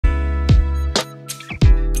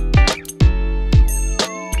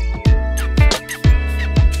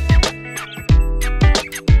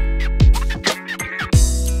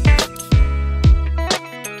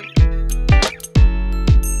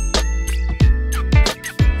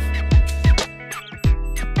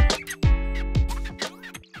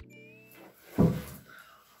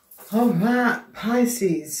right,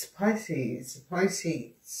 Pisces.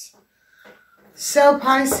 So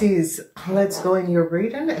Pisces, let's go in your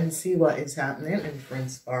reading and see what is happening and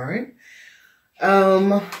transpiring.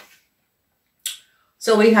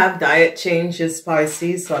 So we have diet changes,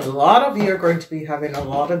 Pisces. So a lot of you are going to be having a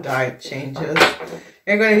lot of diet changes.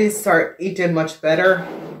 You're going to start eating much better.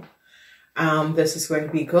 This is going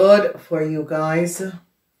to be good for you guys.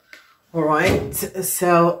 All right.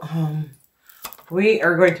 So we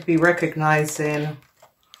are going to be recognizing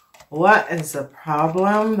what is the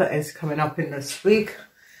problem that is coming up in this week.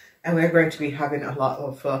 And we're going to be having a lot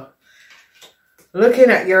of looking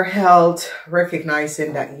at your health,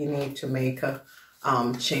 recognizing that you need to make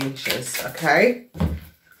changes, okay?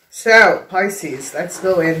 So, Pisces, let's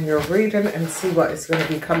go in your reading and see what is going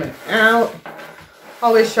to be coming out.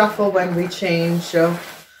 Always shuffle when we change the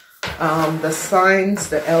signs,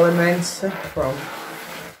 the elements from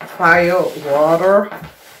fire, water.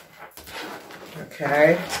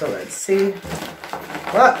 Okay, so let's see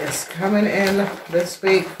what is coming in this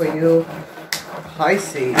week for you,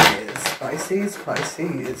 Pisces.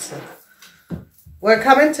 Pisces. We're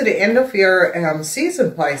coming to the end of your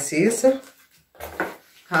season, Pisces.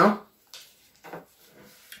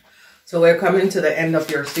 So we're coming to the end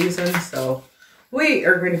of your season. So we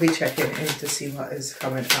are going to be checking in to see what is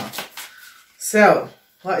coming up. So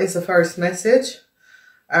what is the first message?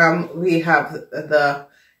 We have the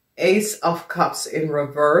Ace of Cups in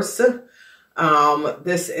reverse.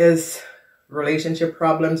 This is relationship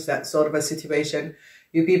problems, that sort of a situation.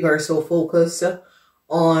 You people are so focused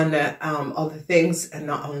on other things and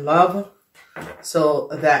not on love. So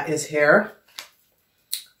that is here.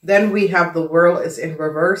 Then we have the World is in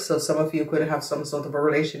reverse. So some of you could have some sort of a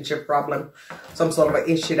relationship problem, some sort of an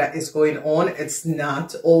issue that is going on. It's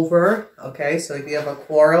not over. Okay, so if you have a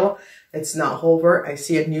quarrel, it's not over. I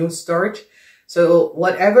see a new start. So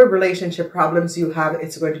whatever relationship problems you have,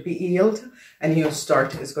 it's going to be healed. A new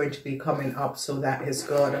start is going to be coming up. So that is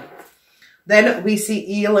good. Then we see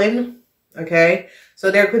healing. Okay, so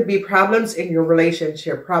there could be problems in your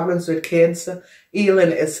relationship, problems with kids.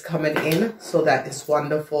 Healing is coming in, so that is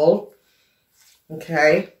wonderful.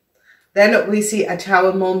 Okay, then we see a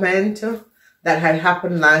tower moment that had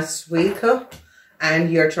happened last week, and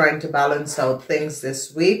you're trying to balance out things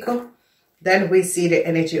this week. Then we see the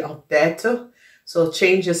energy of death, so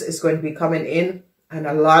changes is going to be coming in, and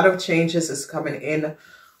a lot of changes is coming in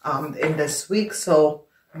this week. So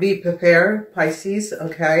be prepared, Pisces.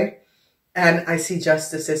 Okay. And I see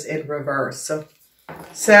justice is in reverse.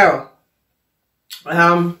 So,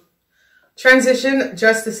 transition,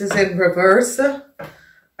 justice is in reverse.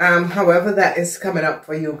 However, that is coming up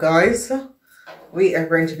for you guys. We are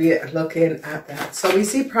going to be looking at that. So we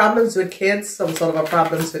see problems with kids, some sort of a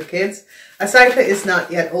problems with kids. A cycle is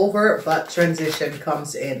not yet over, but transition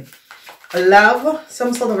comes in. Love,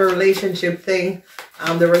 some sort of a relationship thing.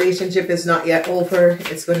 The relationship is not yet over.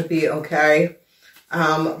 It's going to be okay.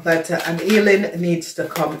 But an healing needs to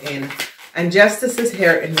come in, and justice is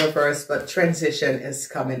here in reverse, but transition is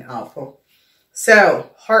coming up. So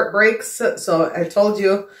heartbreaks. So I told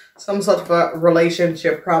you some sort of a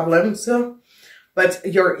relationship problems, but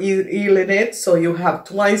you're healing it. So you have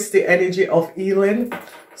twice the energy of healing.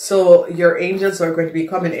 So your angels are going to be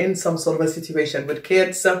coming in some sort of a situation with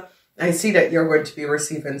kids. I see that you're going to be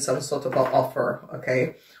receiving some sort of an offer.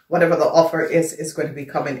 Okay. Whatever the offer is going to be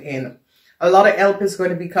coming in. A lot of help is going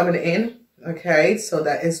to be coming in, okay? So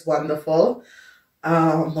that is wonderful,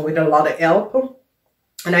 with a lot of help.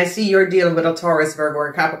 And I see you're dealing with a Taurus, Virgo,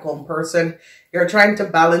 or Capricorn person. You're trying to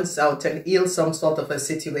balance out and heal some sort of a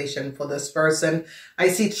situation for this person. I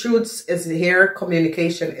see truths is here,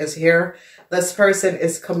 communication is here. This person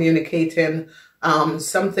is communicating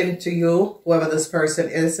something to you, whoever this person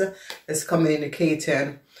is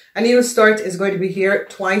communicating. A new start is going to be here,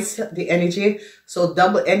 twice the energy. So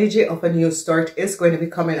double energy of a new start is going to be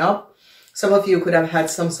coming up. Some of you could have had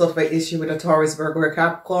some sort of an issue with a Taurus, Virgo, or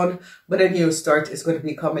Capricorn, but a new start is going to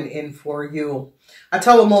be coming in for you. A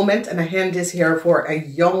tower moment, and a hand is here for a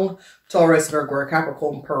young Taurus, Virgo, or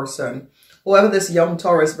Capricorn person. Whoever this young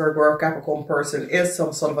Taurus, Virgo, or Capricorn person is,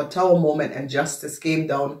 some sort of a tower moment and justice came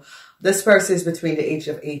down. This person is between the age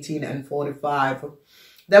of 18 and 45.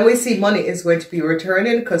 Then we see money is going to be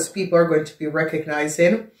returning because people are going to be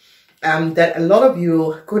recognizing that a lot of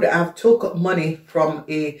you could have took money from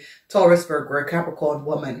a Taurus, Virgo, or Capricorn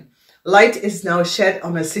woman. Light is now shed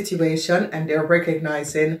on a situation, and they're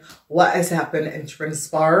recognizing what has happened and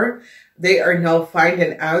transpired. They are now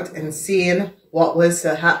finding out and seeing what was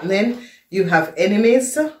happening. You have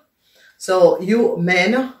enemies. So you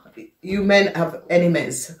men have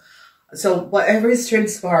enemies. So whatever is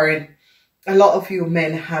transpiring, a lot of you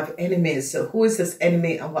men have enemies. So who is this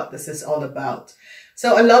enemy and what this is all about?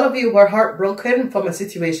 So a lot of you were heartbroken from a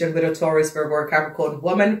situation with a Taurus, Virgo, or Capricorn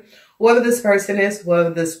woman. Whoever this person is, whoever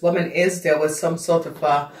this woman is, there was some sort of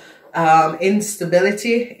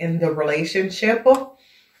instability in the relationship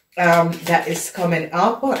that is coming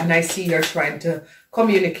up. And I see you're trying to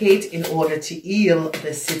communicate in order to heal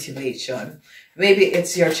this situation. Maybe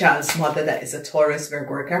it's your child's mother that is a Taurus,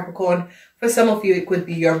 Virgo, or Capricorn. For some of you, it could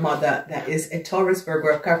be your mother that is a Taurus, Virgo,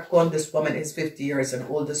 or Capricorn. This woman is 50 years and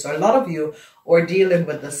older. So a lot of you are dealing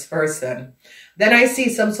with this person. Then I see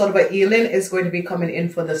some sort of a healing is going to be coming in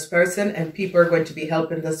for this person, and people are going to be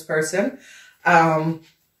helping this person.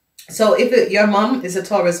 So if your mom is a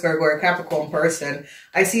Taurus, Virgo, or Capricorn person,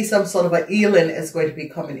 I see some sort of a healing is going to be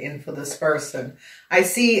coming in for this person. I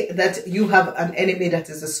see that you have an enemy that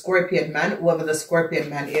is a Scorpion man. Whoever the Scorpion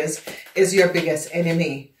man is your biggest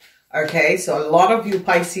enemy. Okay, so a lot of you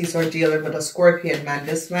Pisces are dealing with a Scorpion man.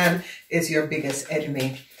 This man is your biggest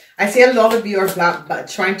enemy. I see a lot of you are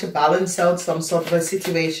trying to balance out some sort of a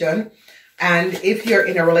situation. And if you're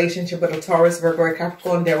in a relationship with a Taurus, Virgo, or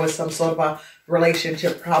Capricorn, there was some sort of a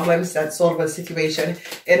relationship problems, that sort of a situation,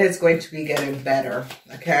 it is going to be getting better.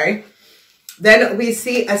 Okay. Then we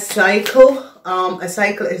see a cycle. A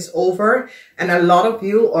cycle is over, and a lot of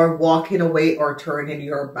you are walking away or turning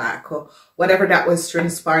your back. Whatever that was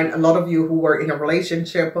transpiring, a lot of you who were in a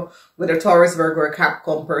relationship with a Taurus, Virgo, or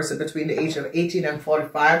Capricorn person between the age of 18 and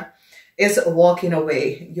 45 is walking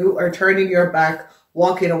away. You are turning your back,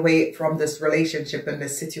 walking away from this relationship and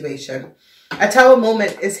this situation. A Tower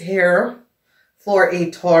moment is here for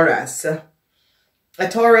a Taurus. A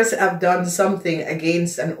Taurus have done something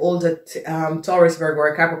against an older Taurus, Virgo,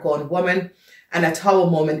 or Capricorn woman, and a Tower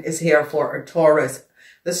moment is here for a Taurus.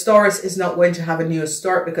 This Taurus is not going to have a new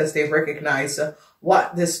start because they recognize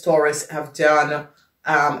what this Taurus have done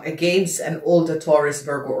against an older Taurus,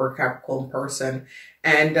 Virgo, or Capricorn person.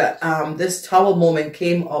 And this Tower moment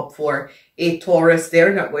came up for a Taurus.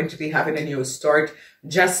 They're not going to be having a new start.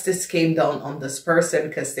 Justice came down on this person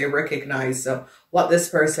because they recognize what this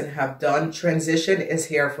person have done. Transition is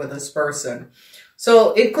here for this person.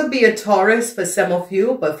 So it could be a Taurus for some of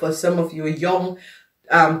you, but for some of you young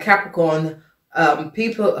Capricorn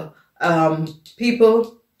people,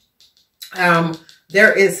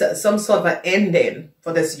 there is some sort of an ending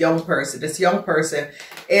for this young person. This young person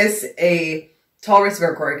is a Taurus,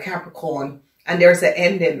 Virgo, or Capricorn, and there's an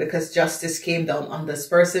ending because justice came down on this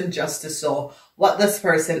person. Justice saw what this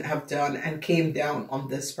person have done and came down on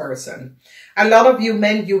this person. A lot of you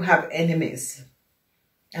men, you have enemies.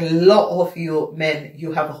 A lot of you men,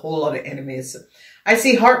 you have a whole lot of enemies. I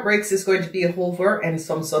see heartbreaks is going to be over, and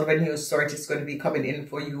some sort of a new start is going to be coming in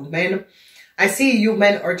for you men. I see you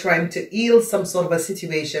men are trying to heal some sort of a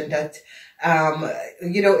situation that,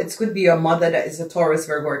 you know, it could be your mother that is a Taurus,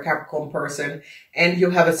 Virgo, or Capricorn person, and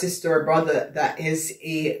you have a sister or brother that is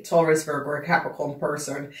a Taurus, Virgo, or Capricorn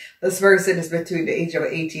person. This person is between the age of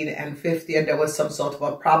 18 and 50, and there was some sort of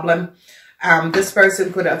a problem. This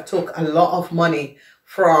person could have took a lot of money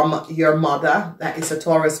from your mother that is a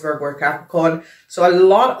Taurus, Virgo, or Capricorn. So a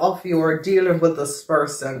lot of you are dealing with this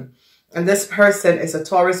person. And this person is a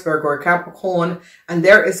Taurus, Virgo, or Capricorn. And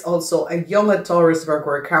there is also a younger Taurus, Virgo,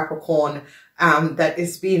 or Capricorn that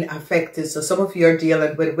is being affected. So some of you are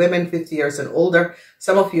dealing with women 50 years and older.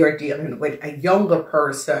 Some of you are dealing with a younger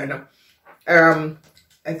person.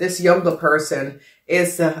 This younger person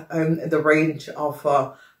is in the range of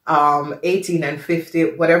 18 and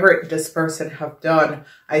 50. Whatever this person have done,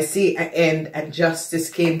 I see an end, and justice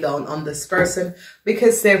came down on this person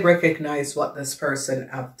because they recognize what this person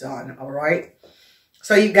have done. All right,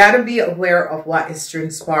 so you got to be aware of what is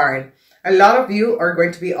transpiring. A lot of you are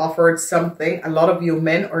going to be offered something. A lot of you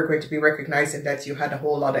men are going to be recognizing that you had a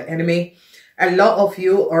whole lot of enemy. A lot of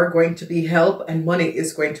you are going to be helped, and money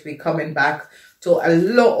is going to be coming back to a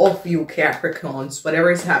lot of you Capricorns.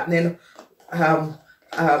 Whatever is happening,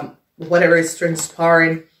 whatever is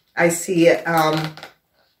transpiring, I see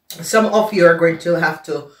some of you are going to have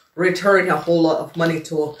to return a whole lot of money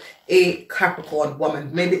to a Capricorn woman.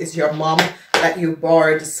 Maybe it's your mom that you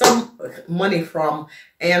borrowed some money from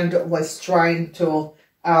and was trying to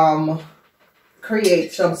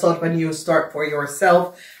create some sort of a new start for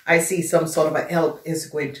yourself. I see some sort of a help is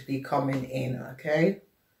going to be coming in. Okay,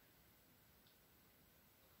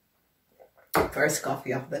 first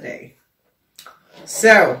coffee of the day.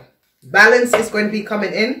 So balance is going to be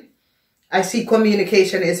coming in. I see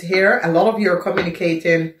communication is here. A lot of you are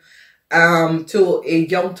communicating to a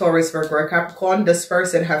young Taurus, Virgo, or Capricorn. This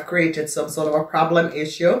person have created some sort of a problem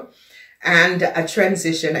issue, and a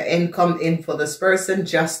transition, an income in for this person.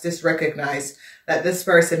 Justice recognized that this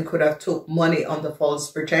person could have took money on the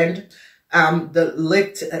false pretend. The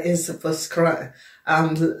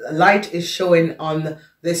light is showing on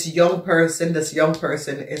this young person. This young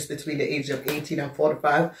person is between the age of 18 and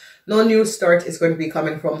 45. No new start is going to be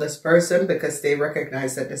coming from this person because they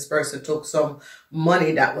recognize that this person took some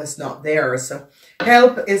money that was not theirs. So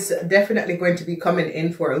help is definitely going to be coming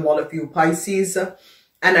in for a lot of you Pisces.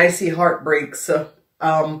 And I see heartbreaks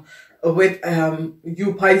with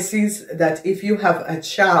you Pisces, that if you have a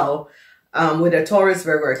child with a Taurus,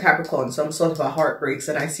 Virgo, or Capricorn, some sort of a heartbreaks,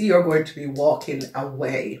 and I see you're going to be walking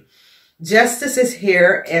away. Justice is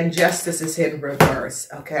here and justice is in reverse,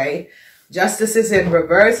 okay? Justice is in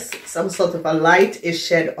reverse. Some sort of a light is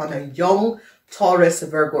shed on a young Taurus,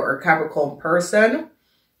 Virgo, or Capricorn person,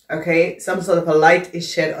 okay? Some sort of a light is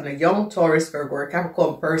shed on a young Taurus, Virgo, or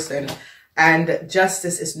Capricorn person, and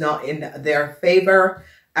justice is not in their favor.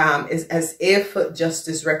 It's as if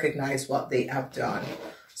justice recognized what they have done.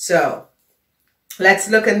 So let's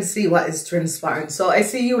look and see what is transpiring. So I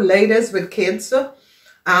see you ladies with kids,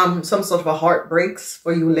 some sort of a heartbreaks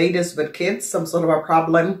for you ladies with kids, some sort of a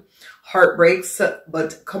problem, heartbreaks,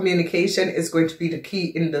 but communication is going to be the key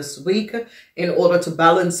in this week in order to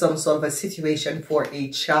balance some sort of a situation for a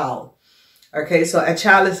child. Okay, so a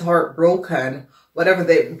child is heartbroken, whatever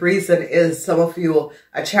the reason is. Some of you,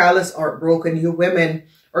 a child is heartbroken. You women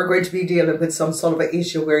are going to be dealing with some sort of an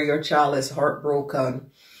issue where your child is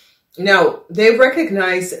heartbroken. Now, they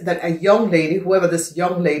recognize that a young lady, whoever this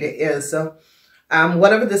young lady is,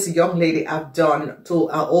 whatever this young lady have done to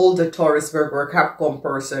an older Taurus, Virgo, or Capricorn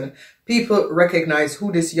person, people recognize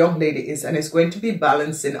who this young lady is, and it's going to be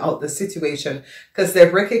balancing out the situation because they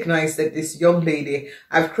recognize that this young lady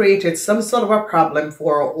have created some sort of a problem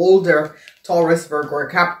for an older Taurus, Virgo, or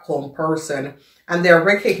Capricorn person, and they're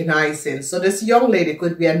recognizing. So this young lady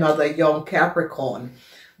could be another young Capricorn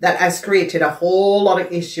that has created a whole lot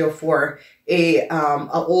of issue for an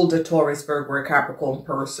older Taurus, Virgo, or Capricorn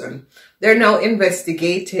person. They're now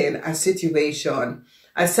investigating a situation.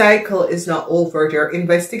 A cycle is not over. They're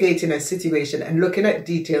investigating a situation and looking at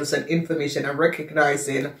details and information and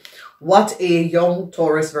recognizing what a young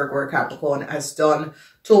Taurus, Virgo, or Capricorn has done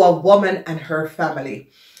to a woman and her family.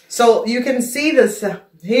 So you can see this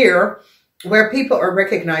here where people are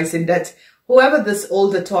recognizing that whoever this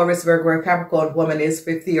older Taurus, Virgo, or Capricorn woman is,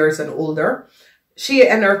 50 years and older, she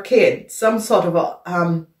and her kid, some sort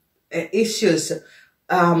of issues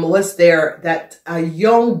was there, that a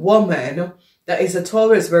young woman that is a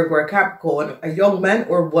Taurus, Virgo, or Capricorn, a young man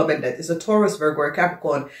or woman that is a Taurus, Virgo, or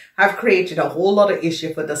Capricorn, have created a whole lot of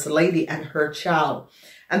issue for this lady and her child.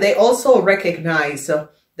 And they also recognize that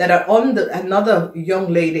another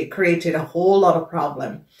young lady created a whole lot of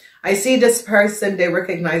problem. I see this person, they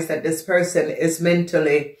recognize that this person is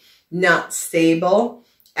mentally not stable,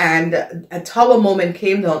 and a tower moment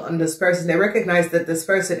came down on this person. They recognize that this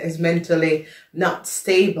person is mentally not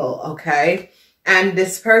stable, okay? And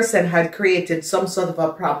this person had created some sort of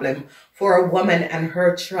a problem for a woman and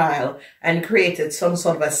her child, and created some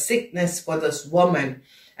sort of a sickness for this woman.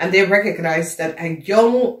 And they recognize that a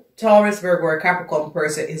young Taurus, Virgo, or Capricorn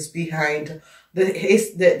person is behind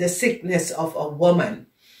the sickness of a woman.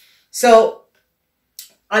 So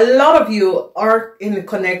a lot of you are in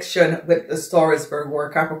connection with the Taurus, Virgo, or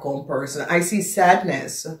Capricorn person. I see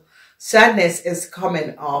sadness. Sadness is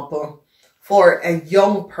coming up for a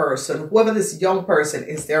young person. Whoever this young person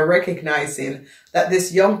is, they're recognizing that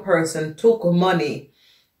this young person took money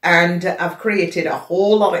and have created a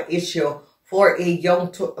whole lot of issue for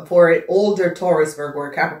an older Taurus, Virgo,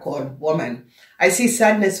 or Capricorn woman. I see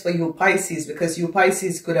sadness for you Pisces, because you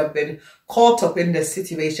Pisces could have been caught up in this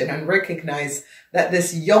situation and recognize that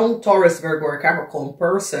this young Taurus, Virgo, or Capricorn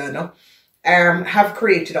person have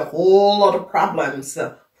created a whole lot of problems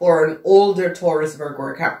for an older Taurus, Virgo,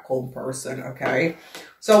 or Capricorn person, okay?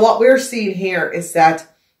 So what we're seeing here is that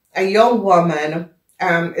a young woman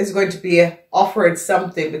is going to be offered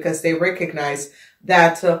something because they recognize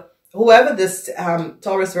that whoever this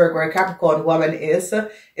Taurus, Virgo, or Capricorn woman is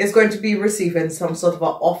going to be receiving some sort of an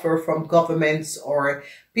offer from governments or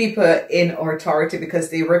people in authority, because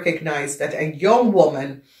they recognize that a young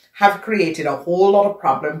woman have created a whole lot of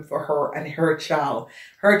problem for her and her child.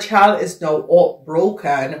 Her child is now all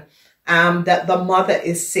broken, that the mother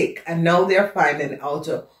is sick, and now they're finding out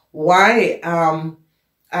why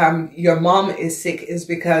your mom is sick is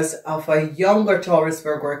because of a younger Taurus,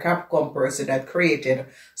 Virgo, or Capricorn person that created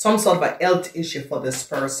some sort of a health issue for this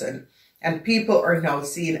person. And people are now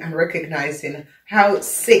seeing and recognizing how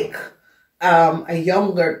sick a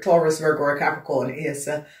younger Taurus, Virgo, or Capricorn is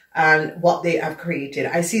and what they have created.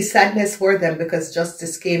 I see sadness for them because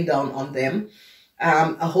justice came down on them.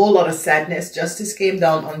 a whole lot of sadness. Justice came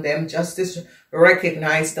down on them. Justice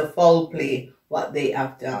recognized the foul play, what they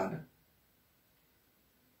have done.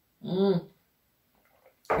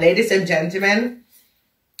 Ladies and gentlemen,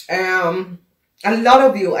 a lot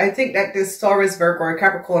of you, I think that this Taurus, Virgo, or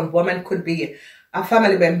Capricorn woman could be a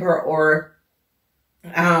family member or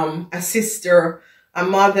a sister, a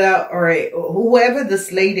mother, or whoever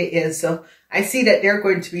this lady is. So I see that they're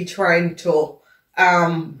going to be trying to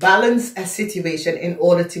balance a situation in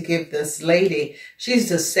order to give this lady, she's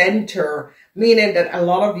the center, meaning that a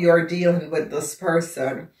lot of you are dealing with this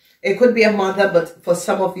person. It could be a mother, but for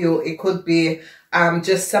some of you, it could be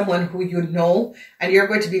just someone who you know, and you're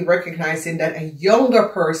going to be recognizing that a younger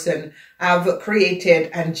person have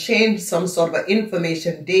created and changed some sort of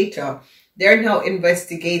information data. They're now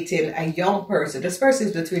investigating a young person. This person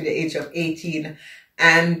is between the age of 18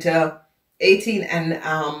 and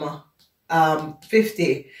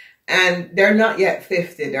 50, and they're not yet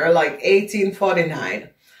 50. They're like 1849,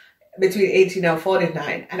 between 18 and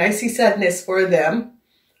 49, and I see sadness for them.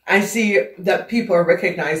 I see that people are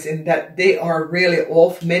recognizing that they are really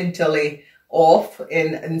off, mentally off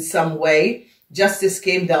in some way. Justice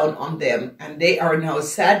came down on them, and they are now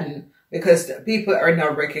saddened because people are now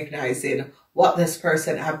recognizing what this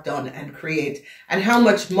person have done and create, and how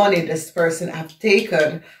much money this person have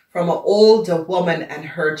taken from an older woman and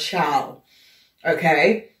her child.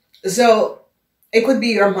 Okay, so it could be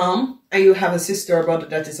your mom, and you have a sister or brother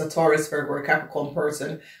that is a Taurus, Virgo, or Capricorn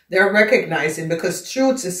person. They're recognizing, because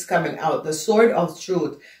truth is coming out, the sword of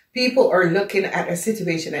truth. People are looking at a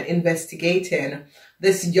situation and investigating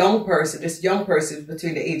this young person. This young person is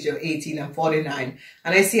between the age of 18 and 49.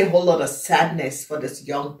 And I see a whole lot of sadness for this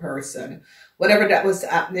young person. Whatever that was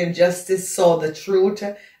happening, justice saw the truth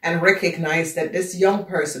and recognized that this young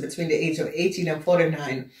person between the age of 18 and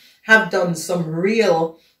 49 have done some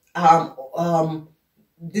real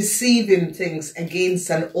deceiving things against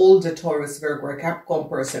an older Taurus, Virgo, or Capricorn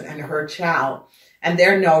person and her child. And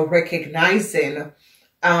they're now recognizing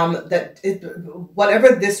that whatever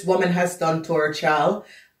this woman has done to her child,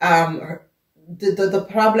 the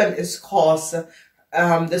problem is caused.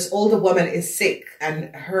 This older woman is sick,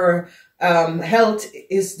 and her health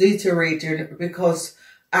is deteriorating because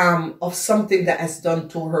of something that has done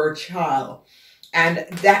to her child. And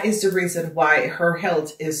that is the reason why her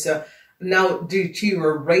health is now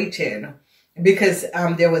deteriorating, because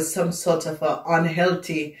there was some sort of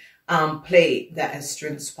unhealthy play that has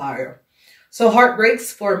transpired. So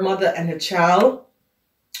heartbreaks for a mother and a child,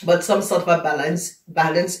 but some sort of a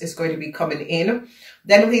balance is going to be coming in.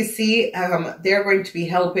 Then we see they're going to be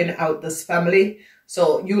helping out this family.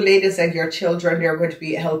 So you ladies and your children, they're going to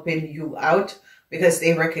be helping you out because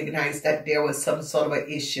they recognize that there was some sort of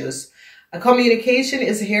issues. A communication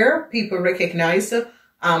is here. People recognize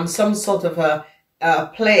some sort of a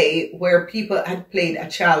play where people had played a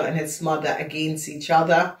child and his mother against each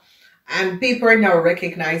other. And people are now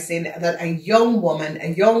recognizing that a young woman, a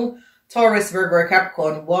young Taurus, Virgo, or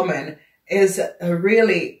Capricorn woman is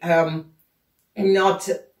really not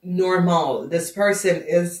normal. This person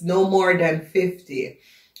is no more than 50,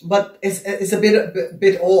 but is a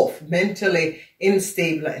bit off, mentally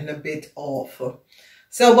unstable and a bit off.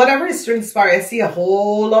 So whatever is transpiring, I see a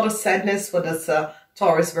whole lot of sadness for this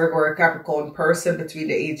Taurus, Virgo, or Capricorn person between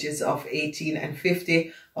the ages of 18 and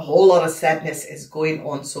 50. A whole lot of sadness is going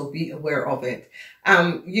on, so be aware of it.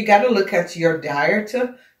 You got to look at your diet.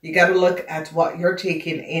 You got to look at what you're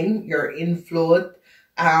taking in, your influence,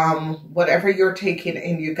 whatever you're taking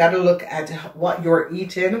in. You got to look at what you're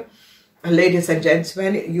eating. Ladies and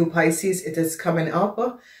gentlemen, you Pisces, it is coming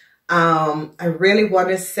up. I really want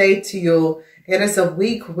to say to you, it is a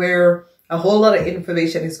week where a whole lot of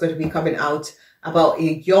information is going to be coming out about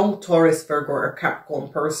a young Taurus, Virgo, or Capricorn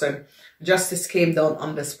person. Justice came down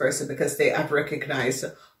on this person because they have recognized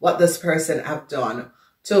what this person have done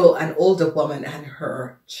to an older woman and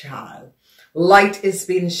her child. Light is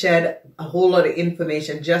being shed, a whole lot of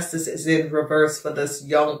information. Justice is in reverse for this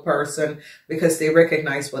young person because they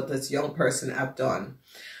recognize what this young person have done.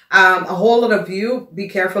 A whole lot of you, be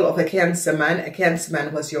careful of a Cancer man. A Cancer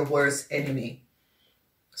man was your worst enemy.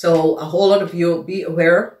 So a whole lot of you, be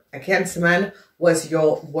aware, a Cancer man was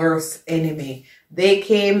your worst enemy. They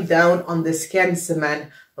came down on this Cancer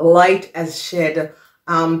man. Light has shed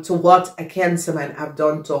to what a Cancer man have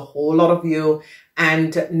done to a whole lot of you.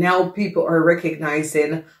 And now people are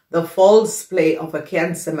recognizing the false play of a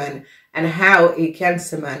Cancer man and how a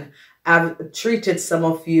Cancer man have treated some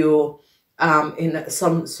of you in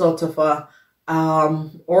some sort of a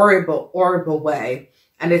horrible way.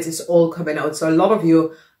 And it is all coming out. So a lot of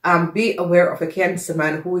you, be aware of a Cancer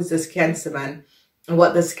man. Who is this Cancer man and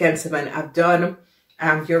what this Cancer man have done?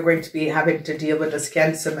 you're going to be having to deal with this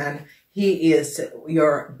Cancer man. He is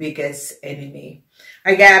your biggest enemy.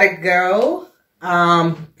 I gotta go.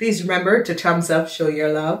 Please remember to thumbs up, show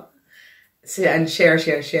your love, and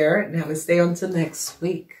share. Now stay until next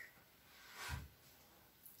week.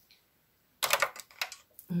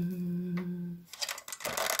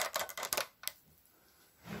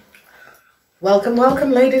 Welcome,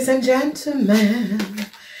 ladies and gentlemen.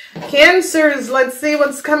 Cancers, let's see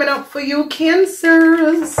what's coming up for you,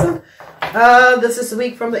 Cancers. This is the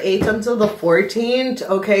week from the 8th until the 14th.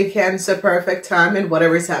 Okay, Cancer, perfect timing.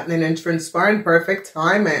 Whatever is happening and transpiring, perfect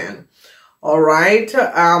timing. All right.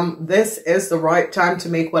 This is the right time to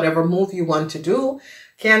make whatever move you want to do,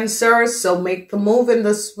 Cancer. So make the move in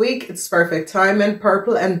this week. It's perfect timing.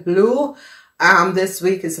 Purple and blue. This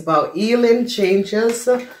week is about healing, changes,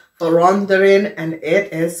 surrendering, and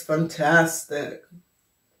it is fantastic.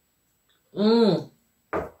 I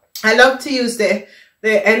love to use the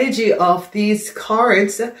energy of these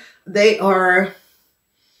cards. They are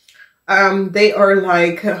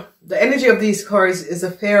like, the energy of these cards is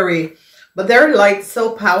a fairy, but they're like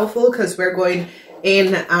so powerful because we're going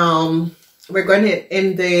in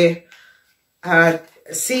the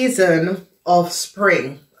season of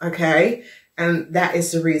spring, okay? And that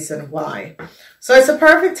is the reason why. So it's a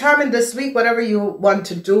perfect timing this week. Whatever you want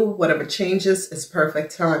to do, whatever changes, is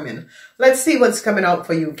perfect timing. Let's see what's coming out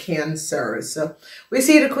for you, Cancers. We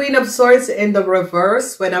see the Queen of Swords in the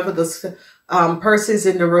reverse. Whenever this person is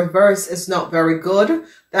in the reverse, it's not very good.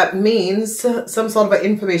 That means some sort of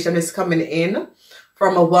information is coming in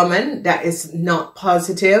from a woman that is not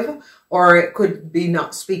positive, or it could be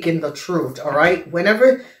not speaking the truth, all right?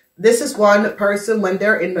 Whenever this is one person, when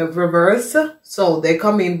they're in the reverse, so they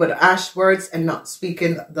come in with ash words and not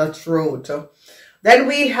speaking the truth. Then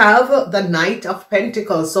we have the Knight of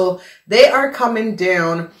Pentacles. So they are coming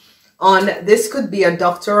down on, this could be a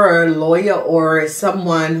doctor or a lawyer or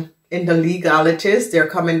someone in the legalities. They're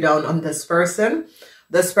coming down on this person.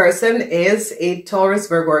 This person is a Taurus,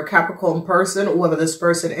 Virgo, or Capricorn person. Whoever this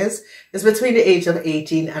person is between the age of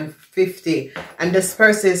 18 and 50. And this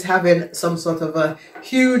person is having some sort of a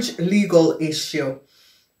huge legal issue.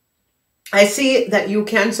 I see that you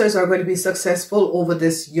Cancers are going to be successful over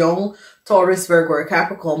this young Taurus, Virgo, or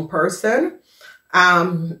Capricorn person.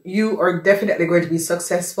 You are definitely going to be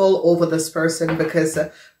successful over this person because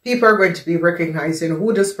people are going to be recognizing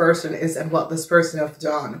who this person is and what this person has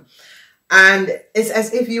done. And it's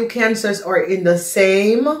as if you Cancers are in the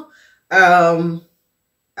same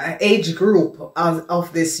age group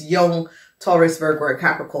of this young Taurus, Virgo, or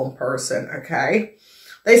Capricorn person, okay?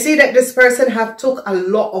 They see that this person have took a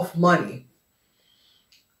lot of money.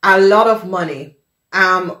 A lot of money.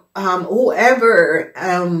 Whoever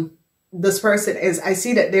this person is, I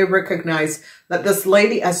see that they recognize that this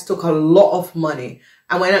lady has took a lot of money.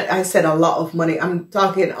 And when I said a lot of money, I'm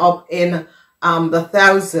talking up in the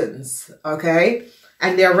thousands, okay?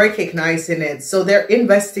 And they're recognizing it. So they're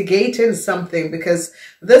investigating something because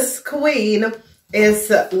this queen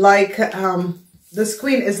is like,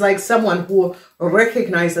 someone who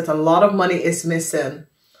recognizes that a lot of money is missing.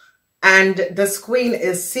 And this queen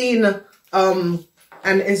is seen, and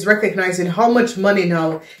is recognizing how much money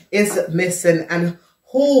now is missing and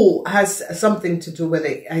who has something to do with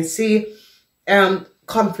it. I see,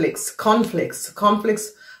 conflicts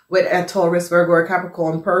with a Taurus, Virgo, or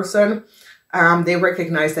Capricorn person. They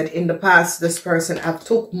recognize that in the past, this person have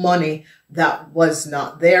took money that was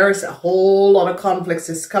not theirs. A whole lot of conflicts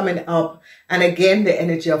is coming up. And again, the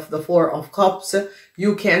energy of the Four of Cups.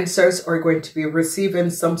 You Cancers are going to be receiving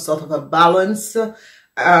some sort of a balance.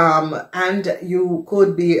 And you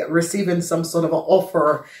could be receiving some sort of an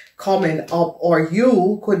offer coming up. Or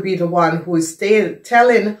you could be the one who is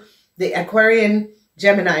telling the Aquarian,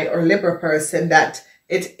 Gemini, or Libra person that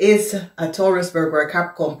it is a Taurus, Virgo, or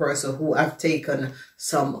Capricorn person who have taken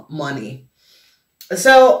some money.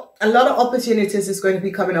 So a lot of opportunities is going to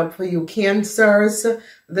be coming up for you, Cancers.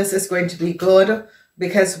 This is going to be good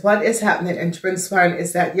because what is happening and transpiring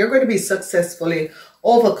is that you're going to be successfully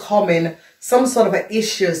overcoming some sort of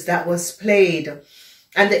issues that was played.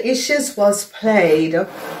 And the issues was played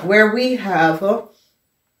where we have a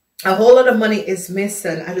whole lot of money is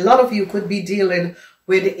missing. And a lot of you could be dealing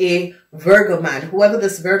with a Virgo man. Whoever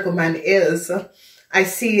this Virgo man is, I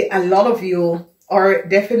see a lot of you are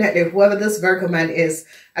definitely, whoever this Virgo man is,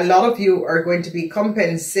 a lot of you are going to be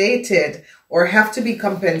compensated or have to be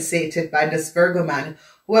compensated by this Virgo man.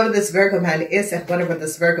 Whoever this Virgo man is and whatever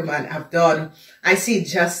this Virgo man have done, I see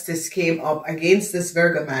justice came up against this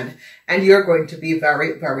Virgo man and you're going to be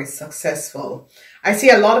very, very successful. I see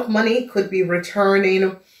a lot of money could be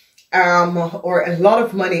returning or a lot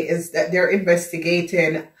of money is that they're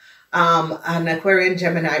investigating an Aquarian,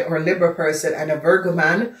 Gemini, or Libra person and a Virgo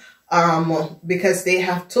man, because they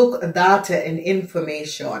have took data and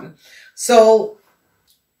information. So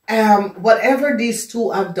whatever these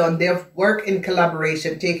two have done, they've worked in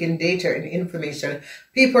collaboration, taking data and information.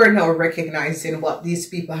 People are now recognizing what these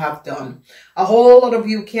people have done. A whole lot of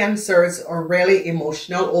you Cancers are really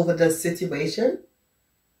emotional over the situation.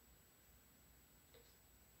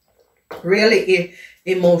 Really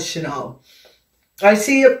emotional. I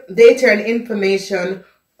see data and information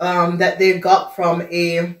that they got from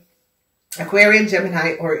a Aquarian,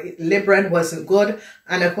 Gemini, or Libran wasn't good.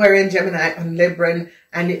 An Aquarian, Gemini, and Libran,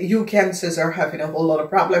 and you Cancers are having a whole lot of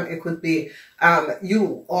problem. It could be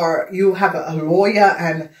you have a lawyer,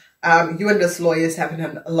 and you and this lawyer is having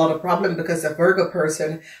a lot of problem because a Virgo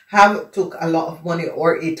person have took a lot of money,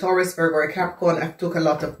 or a Taurus, Virgo, or a Capricorn have took a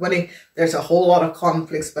lot of money. There's a whole lot of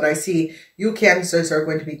conflicts, but I see you Cancers are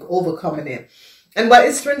going to be overcoming it. And what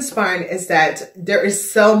is transpiring is that there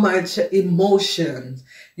is so much emotion.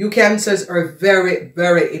 You Cancers are very,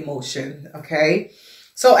 very emotional, okay?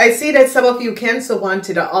 So I see that some of you Cancer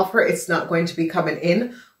wanted an offer. It's not going to be coming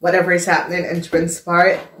in. Whatever is happening and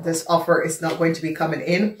transpired, this offer is not going to be coming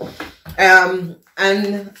in.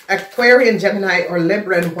 And Aquarian, Gemini, or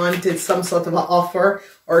Libran wanted some sort of an offer,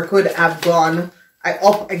 or could have gone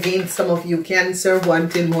up against some of you Cancer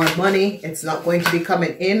wanting more money. It's not going to be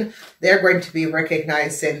coming in. They're going to be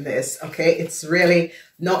recognizing this, okay? It's really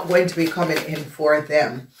not going to be coming in for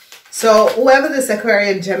them. So whoever this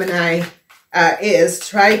Aquarian, Gemini is,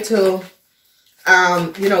 try to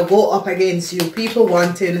you know, go up against you. People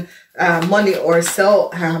wanting money or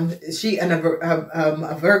so. She and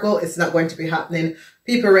a Virgo, it's not going to be happening.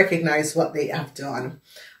 People recognize what they have done.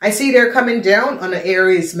 I see they're coming down on an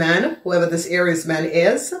Aries man. Whoever this Aries man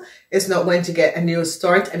is not going to get a new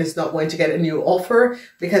start, and is not going to get a new offer,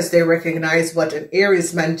 because they recognize what an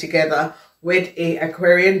Aries man together with a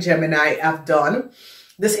Aquarian, Gemini have done.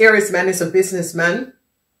 This Aries man is a businessman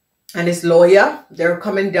and his lawyer. They're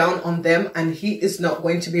coming down on them, and he is not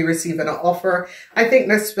going to be receiving an offer. I think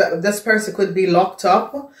this person could be locked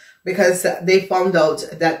up because they found out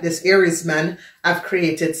that this Aries man have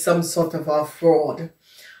created some sort of a fraud.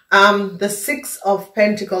 The Six of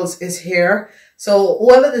Pentacles is here. So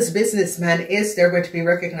whoever this businessman is, they're going to be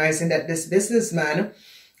recognizing that this businessman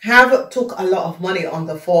have took a lot of money on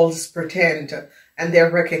the false pretend, and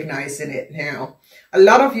they're recognizing it now. A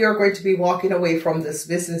lot of you are going to be walking away from this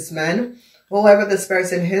businessman. Whoever this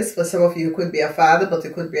person is, for some of you, it could be a father, but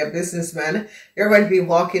it could be a businessman. You're going to be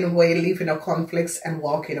walking away, leaving a conflicts and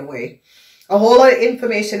walking away. A whole lot of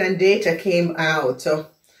information and data came out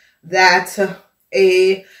that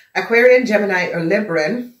a Aquarian, Gemini, or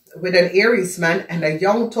Libran with an Aries man and a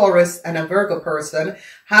young Taurus and a Virgo person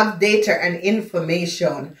have data and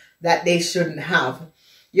information that they shouldn't have.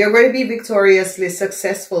 You're going to be victoriously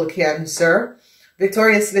successful, Cancer.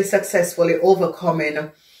 Victoriously successfully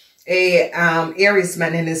overcoming a Aries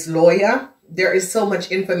man and his lawyer. There is so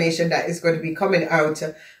much information that is going to be coming out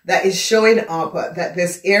that is showing up that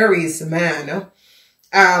this Aries man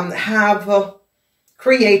have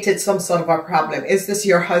created some sort of a problem. Is this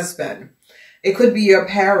your husband? It could be your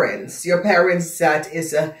parents. Your parents that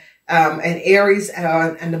is an Aries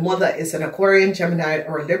and the mother is an Aquarian, Gemini,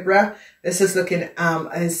 or Libra. This is looking,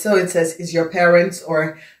 so it says is your parents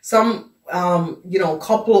or some, you know,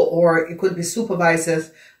 couple, or it could be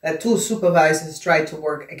supervisors, that two supervisors try to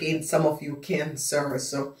work against some of you Cancer.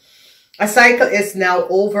 So a cycle is now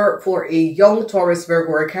over for a young Taurus,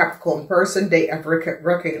 Virgo, or Capricorn person. They have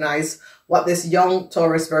recognized what this young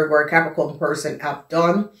Taurus, Virgo, or Capricorn person have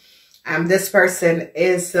done. This person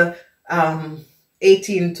is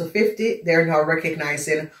 18 to 50. They're now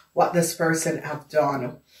recognizing what this person have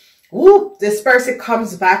done. Whoop, this person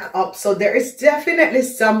comes back up. So there is definitely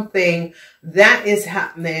something that is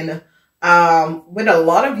happening with a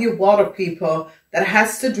lot of you water people that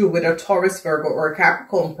has to do with a Taurus, Virgo, or a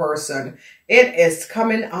Capricorn person. It is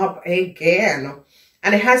coming up again.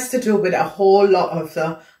 And it has to do with a whole lot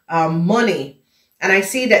of money. And I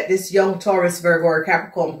see that this young Taurus, Virgo, or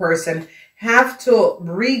Capricorn person have to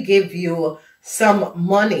re-give you some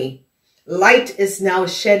money. Light is now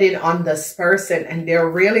shedding on this person, and they're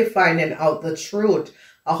really finding out the truth.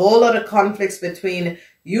 A whole lot of conflicts between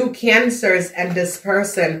you Cancers and this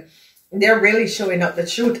person. They're really showing up the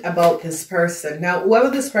truth about this person. Now,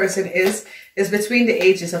 whoever this person is between the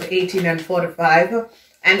ages of 18 and 45.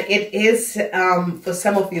 And it is, for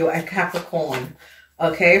some of you, a Capricorn.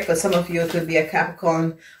 Okay, for some of you, it could be a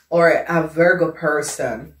Capricorn or a Virgo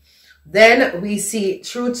person. Then we see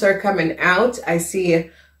truths are coming out. I see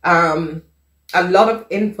a lot of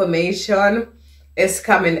information is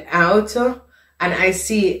coming out, and I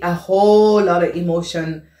see a whole lot of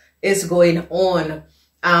emotion is going on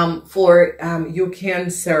for you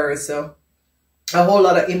Cancers. So a whole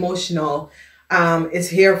lot of emotional is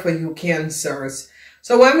here for you Cancers.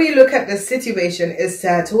 So when we look at the situation, is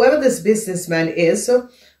that whoever this businessman is,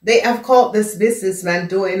 they have caught this businessman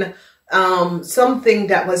doing something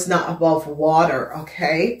that was not above water,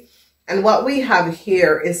 okay? And what we have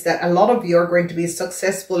here is that a lot of you are going to be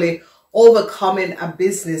successfully overcoming a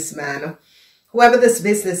businessman. Whoever this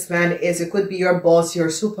businessman is, it could be your boss, your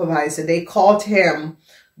supervisor. They caught him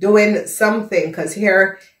doing something, because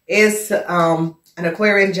here is an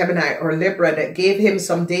Aquarian, Gemini, or Libra that gave him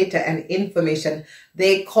some data and information.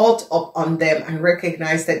 They caught up on them and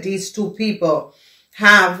recognized that these two people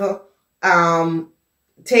have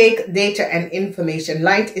take data and information.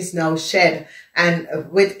 Light is now shed, and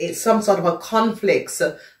with some sort of a conflict,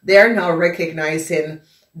 so they're now recognizing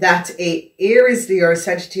that a Aries, Leo, or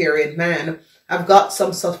Sagittarian man have got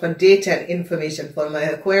some sort of a data and information from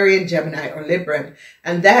an Aquarian, Gemini, or Libra,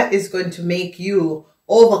 and that is going to make you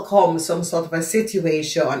overcome some sort of a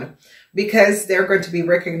situation, because they're going to be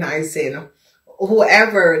recognizing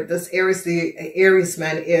whoever this Aries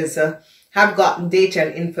man is have gotten data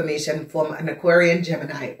and information from an Aquarian,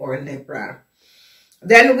 Gemini, or Libra.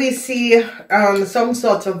 Then we see some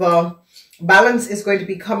sort of a balance is going to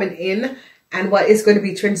be coming in, and what is going to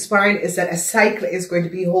be transpiring is that a cycle is going to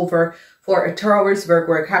be over for a Taurus,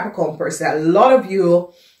 Virgo, or Capricorn person. A lot of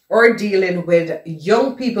you are dealing with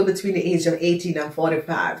young people between the age of 18 and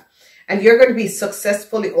 45. And you're going to be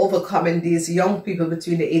successfully overcoming these young people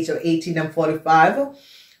between the age of 18 and 45.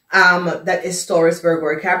 That is Taurus, Virgo,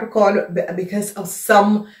 or Capricorn, because of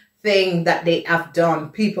something that they have done.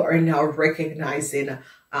 People are now recognizing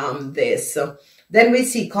this. So then we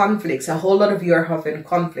see conflicts. A whole lot of you are having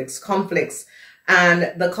conflicts.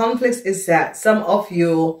 And the conflicts is that some of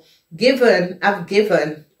you have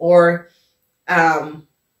given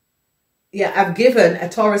a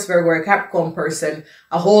Taurus, Virgo, or Capricorn person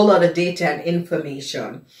a whole lot of data and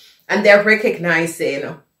information. And they're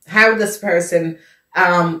recognizing how this person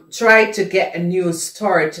tried to get a new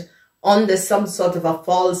start under some sort of a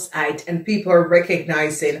false light, and people are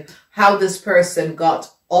recognizing how this person got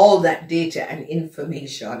all that data and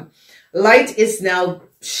information. Light is now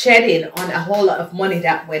shedding on a whole lot of money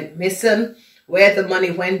that went missing, where the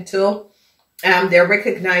money went to. They're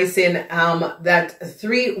recognizing that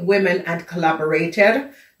 3 women had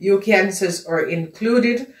collaborated. You Cancers are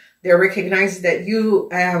included. They're recognizing that you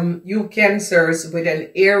Cancers with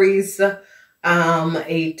an Aries,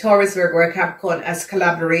 a Taurus, Virgo, or Capricorn has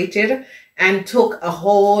collaborated and took a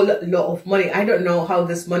whole lot of money. I don't know how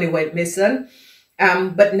this money went missing.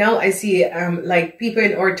 But now I see like people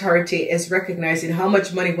in authority is recognizing how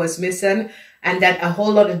much money was missing, and that a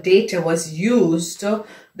whole lot of data was used,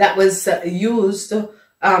 that was used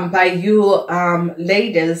by you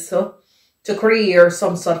ladies to create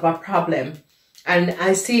some sort of a problem. And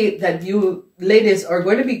I see that you ladies are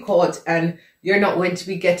going to be caught, and you're not going to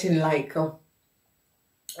be getting like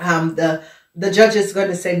the judge is going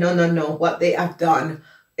to say, no, what they have done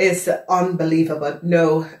is unbelievable.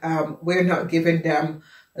 No, we're not giving them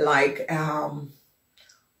like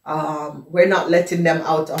we're not letting them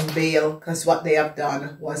out on bail, because what they have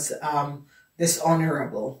done was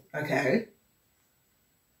dishonorable. Okay.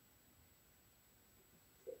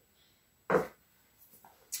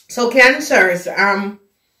 So Cancers,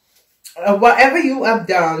 whatever you have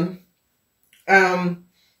done,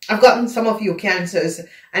 I've gotten some of you Cancers,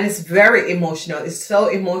 and it's very emotional. It's so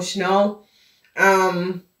emotional.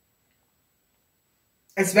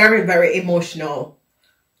 It's very, very emotional.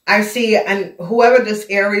 I see, and whoever this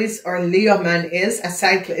Aries or Leo man is, a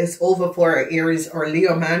cycle is over for an Aries or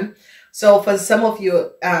Leo man. So for some of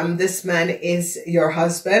you, this man is your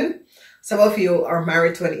husband. Some of you are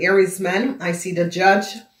married to an Aries man. I see the judge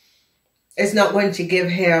is not going to give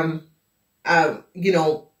him, you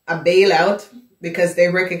know, a bailout, because they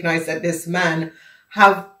recognize that this man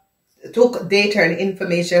took data and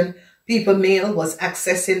information. People mail, was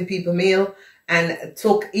accessing people mail, and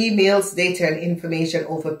took emails, data, and information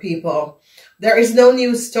over people. There is no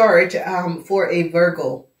new start for a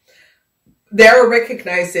Virgo. They're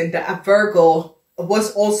recognizing that a Virgo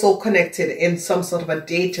was also connected in some sort of a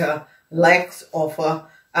data lack offer.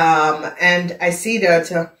 And I see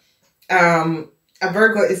that a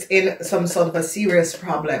Virgo is in some sort of a serious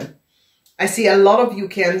problem. I see a lot of you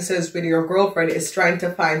Cancers with your girlfriend is trying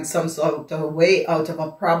to find some sort of a way out of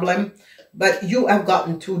a problem, but you have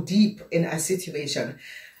gotten too deep in a situation.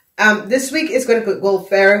 This week is going to go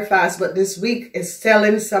very fast, but this week is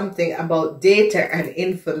telling something about data and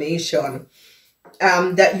information.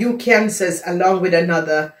 that you Cancers, along with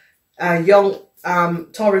another young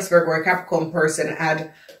Taurus, Virgo, or Capricorn person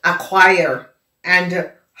had acquire,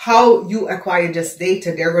 and how you acquire this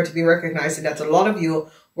data, they're going to be recognizing that a lot of you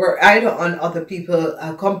were either on other people's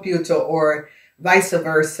computer or vice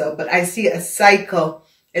versa. But I see a cycle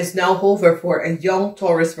is now over for a young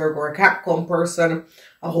Taurus, Virgo, or Capricorn person.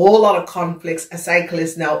 A whole lot of conflicts. A cycle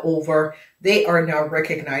is now over. They are now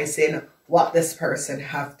recognizing what this person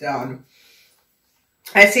have done.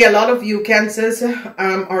 I see a lot of you Cancers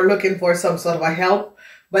are looking for some sort of a help,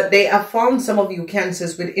 but they have found some of you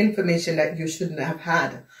Cancers with information that you shouldn't have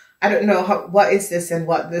had. I don't know what is this and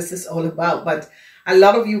what this is all about, but a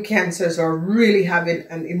lot of you Cancers are really having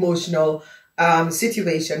an emotional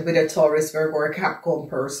situation with a Taurus, Virgo, or Capricorn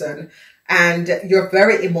person, and you're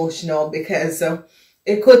very emotional because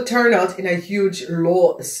it could turn out in a huge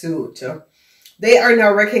lawsuit. They are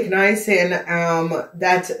now recognizing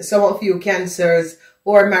that some of you Cancers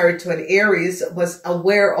who are married to an Aries was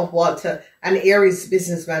aware of what an Aries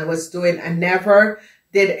businessman was doing and never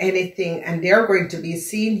did anything, and they're going to be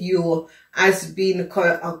seeing you as being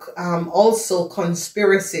also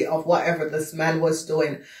conspiracy of whatever this man was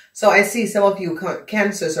doing. So I see some of you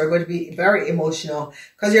Cancers are going to be very emotional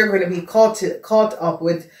because you're going to be caught up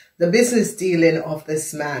with the business dealing of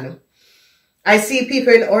this man. I see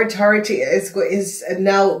people in authority is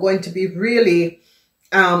now going to be really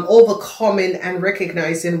overcoming and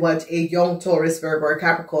recognizing what a young Taurus, Virgo, or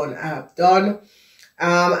Capricorn have done.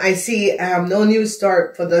 I see no new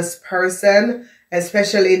start for this person,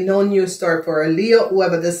 especially no new start for a Leo,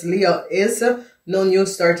 whoever this Leo is. No new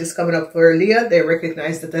start is coming up for a Leo. They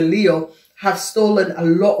recognize that the Leo have stolen a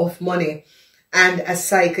lot of money, and a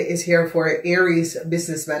cycle is here for an Aries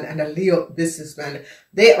businessman and a Leo businessman.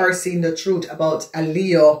 They are seeing the truth about a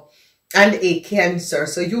Leo and a Cancer.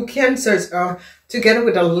 So you Cancers are together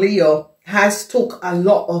with a Leo has took a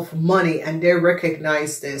lot of money, and they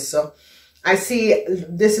recognize this. So I see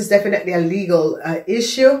this is definitely a legal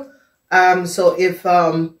issue. So if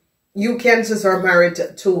you Cancers are married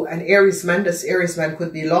to an Aries man, this Aries man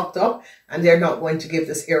could be locked up, and they're not going to give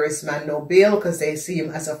this Aries man no bail because they see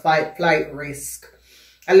him as a flight risk.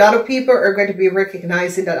 A lot of people are going to be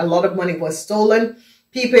recognizing that a lot of money was stolen.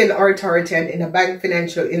 People in authority and in a bank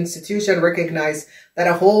financial institution recognize that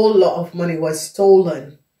a whole lot of money was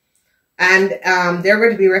stolen. And they're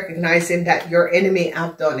going to be recognizing that your enemy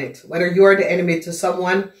have done it. Whether you're the enemy to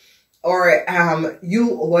someone, or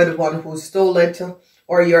you were the one who stole it,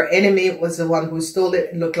 or your enemy was the one who stole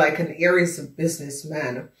it and looked like an Aries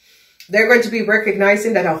businessman. They're going to be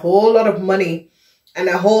recognizing that a whole lot of money and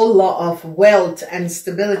a whole lot of wealth and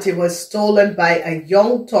stability was stolen by a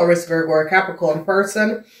young Taurus, Virgo, or Capricorn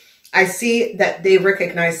person. I see that they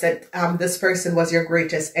recognize that this person was your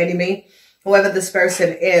greatest enemy. Whoever this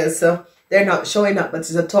person is, they're not showing up, but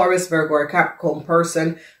it's a Taurus, Virgo, or Capricorn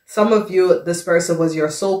person. Some of you, this person was your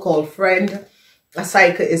so-called friend. A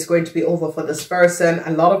cycle is going to be over for this person.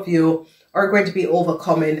 A lot of you are going to be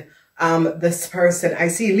overcoming this person. I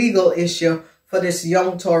see legal issue for this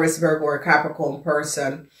young Taurus, Virgo, or Capricorn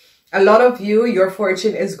person. A lot of you, your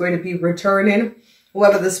fortune is going to be returning.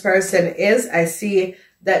 Whoever this person is, I see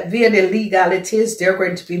that via the legalities, they're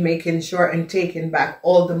going to be making sure and taking back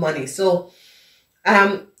all the money. So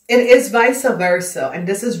it is vice versa. And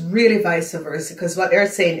this is really vice versa, because what they're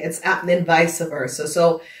saying, it's happening vice versa.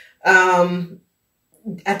 So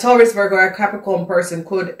a Taurus, Virgo, or Capricorn person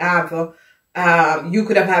could have, you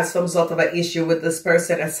could have had some sort of an issue with this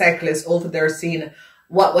person, a cyclist over there seeing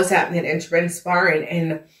what was happening and transpiring.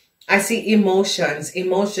 And I see emotions,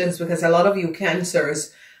 because a lot of you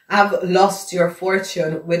Cancers have lost your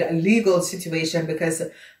fortune with a legal situation because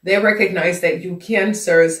they recognize that you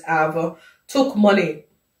Cancers have took money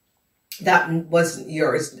that wasn't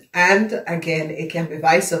yours. And again, it can be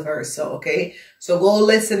vice versa, okay? So go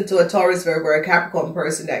listen to a Taurus, Virgo, or a Capricorn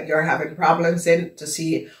person that you're having problems in to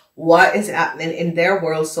see what is happening in their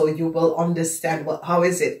world, so you will understand how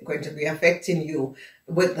is it going to be affecting you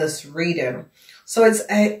with this reading. So it's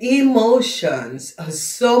emotions,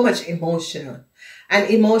 so much emotion. And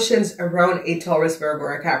emotions around a Taurus, Virgo,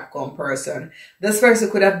 or a Capricorn person. This person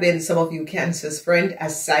could have been some of you Cancer's friend,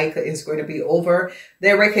 as cycle is going to be over.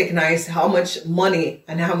 They recognize how much money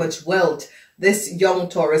and how much wealth this young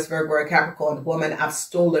Taurus, Virgo, or Capricorn woman have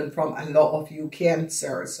stolen from a lot of you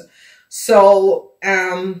Cancers. So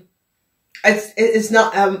it's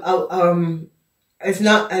not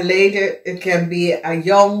a lady. It can be a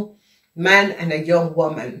young man and a young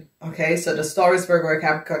woman. Okay, so the Taurus, Virgo, or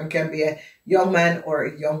Capricorn can be a young man or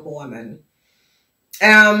a young woman.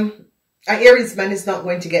 An Aries man is not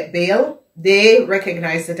going to get bail. they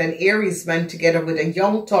recognize that an Aries man together with a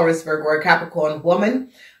young Taurus, Virgo, or Capricorn woman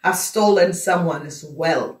have stolen someone's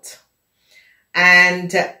wealth. And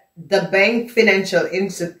the bank, financial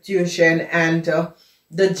institution, and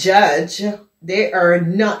the judge, they are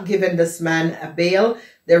not giving this man a bail.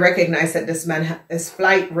 They recognize that this man is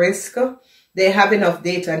flight risk. They have enough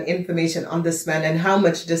data and information on this man and how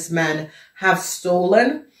much this man have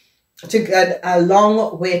stolen to get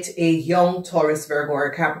along with a young Taurus, Virgo, or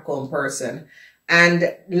Capricorn person.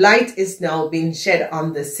 And light is now being shed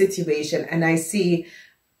on the situation. And I see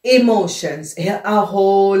emotions, a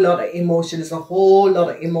whole lot of emotions,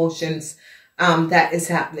 that is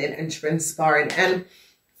happening and transpiring. And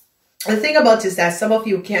the thing about it is that some of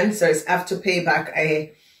you Cancers have to pay back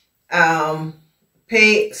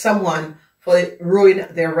pay someone for ruin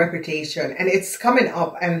their reputation, and it's coming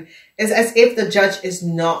up, and it's as if the judge is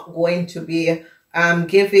not going to be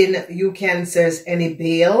giving you Cancers any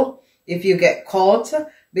bail if you get caught,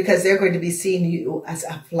 because they're going to be seeing you as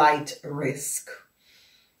a flight risk.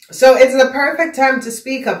 So it's the perfect time to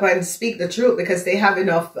speak up and speak the truth, because they have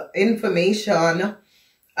enough information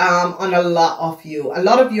on a lot of you. A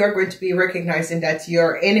lot of you are going to be recognizing that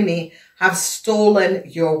your enemy have stolen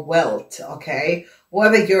your wealth, okay?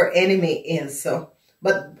 Whoever your enemy is.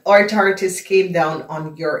 But authorities came down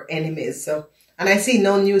on your enemies. And I see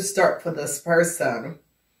no new start for this person.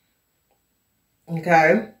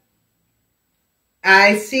 Okay?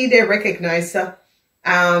 I see they recognize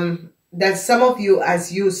that some of you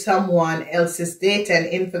has used someone else's data and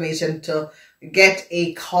information to get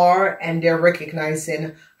a car, and they're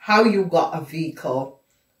recognizing how you got a vehicle,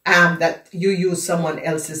 that you use someone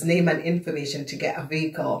else's name and information to get a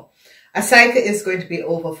vehicle. A cycle is going to be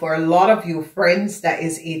over for a lot of you friends that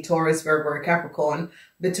is a Taurus, Virgo, or Capricorn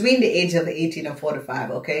between the age of 18 and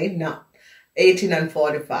 45, okay? Not 18 and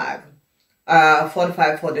 45.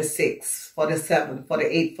 45, 46, 47,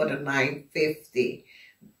 48, 49, 50.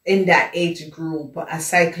 In that age group, a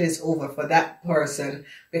cycle is over for that person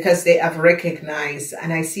because they have recognized,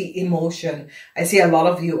 and I see emotion. I see a lot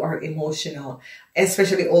of you are emotional,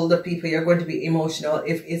 especially older people. You're going to be emotional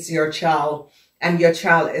if it's your child and your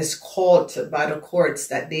child is caught by the courts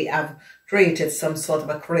that they have created some sort of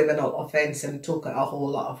a criminal offense and took a whole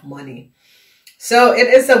lot of money. So it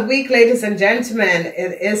is a week, ladies and gentlemen.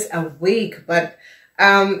 It is a week, but,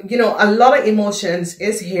 you know, a lot of emotions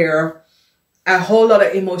is here. A whole lot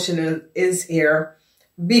of emotion is here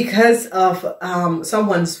because of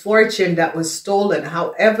someone's fortune that was stolen.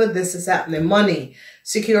 However this is happening, money,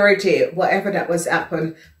 security, whatever that was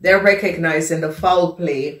happened, they're recognizing the foul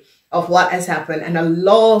play of what has happened, and a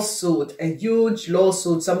lawsuit, a huge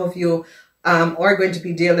lawsuit. Some of you are going to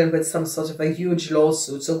be dealing with some sort of a huge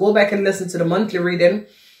lawsuit. So go back and listen to the monthly reading,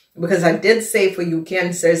 because I did say for you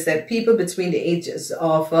Cancers that people between the ages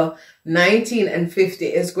of 19 and 50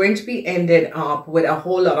 is going to be ended up with a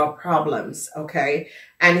whole lot of problems, okay?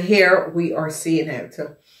 And here we are seeing it.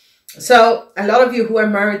 So a lot of you who are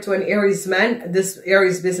married to an Aries man, this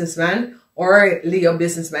Aries businessman or Leo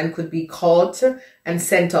businessman could be caught and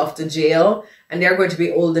sent off to jail, and they're going to be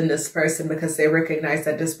holding this person because they recognize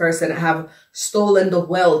that this person have stolen the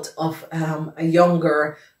wealth of a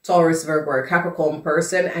younger Taurus, Virgo, or Capricorn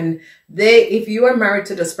person. And they, if you are married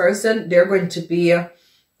to this person, they're going to be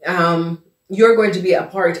you're going to be a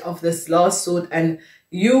part of this lawsuit, and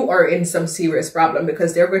you are in some serious problem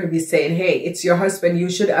because they're going to be saying, hey, it's your husband. You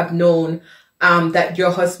should have known that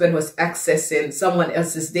your husband was accessing someone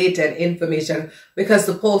else's data and information because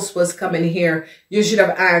the post was coming here. You should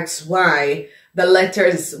have asked why the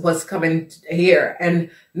letters was coming here and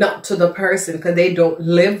not to the person, because they don't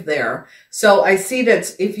live there. So I see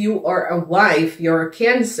that if you are a wife, you're a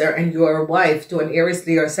Cancer and you're a wife to an Aries,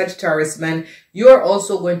 Leo, or Sagittarius man, you're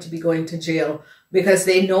also going to be going to jail because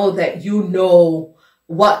they know that you know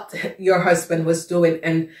what your husband was doing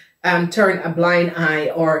and turn a blind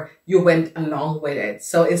eye, or you went along with it.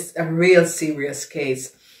 So it's a real serious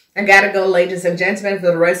case. I gotta go, ladies and gentlemen. For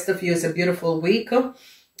the rest of you, it's a beautiful week.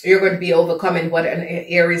 You're going to be overcoming what an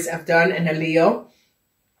Aries have done, and a Leo.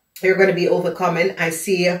 You're going to be overcoming. I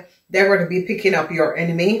see they're going to be picking up your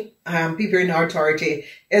enemy. People in authority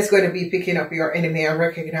is going to be picking up your enemy and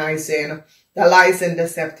recognizing the lies and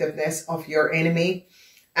deceptiveness of your enemy.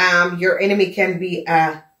 Your enemy can be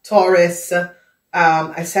a Taurus, a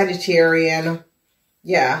Sagittarian,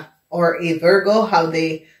 yeah, or a Virgo, how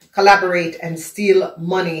they collaborate and steal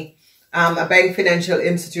money. A bank, financial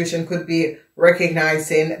institution could be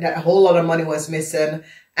recognizing that a whole lot of money was missing,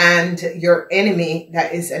 and your enemy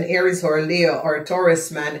that is an Aries or a Leo or a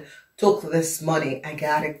Taurus man took this money. I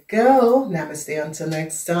gotta go. Namaste until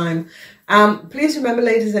next time. Please remember,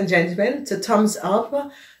 ladies and gentlemen, to thumbs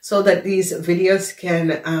up so that these videos can,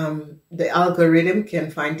 the algorithm can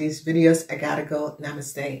find these videos. I gotta go.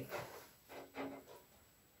 Namaste.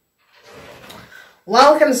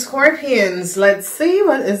 Welcome, Scorpions. Let's see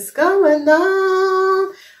what is going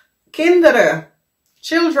on. Kinder,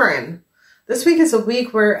 children. This week is a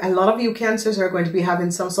week where a lot of you Cancers are going to be having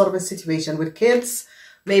some sort of a situation with kids.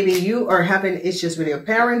 Maybe you are having issues with your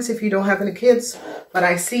parents if you don't have any kids, but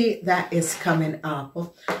I see that is coming up.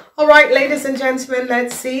 All right, ladies and gentlemen,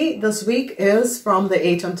 let's see. This week is from the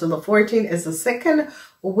 8th until the 14th. Is the second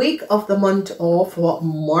week of the month of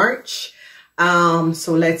March.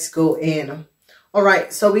 So let's go in. All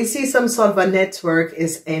right, so we see some sort of a network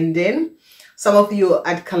is ending. Some of you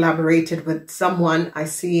had collaborated with someone. I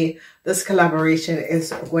see this collaboration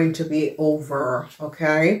is going to be over,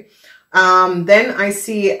 okay? Then I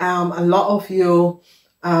see a lot of you,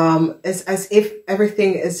 it's as if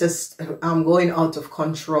everything is just going out of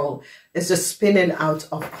control. It's just spinning out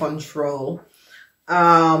of control.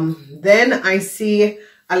 Then I see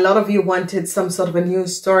a lot of you wanted some sort of a new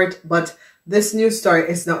start, but this new start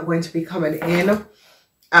is not going to be coming in.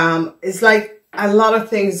 It's like a lot of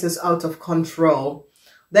things is out of control.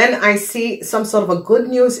 Then I see some sort of a good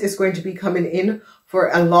news is going to be coming in for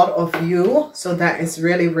a lot of you. So that is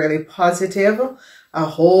really, really positive. A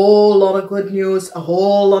whole lot of good news, a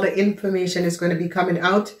whole lot of information is going to be coming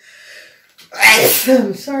out.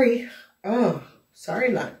 Sorry. Oh,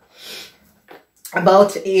 sorry, lad.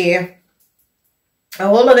 About a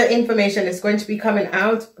whole lot of information is going to be coming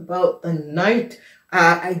out about the night.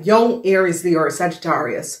 A young Aries, Leo, or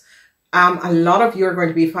Sagittarius. A lot of you are going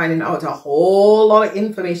to be finding out a whole lot of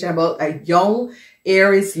information about a young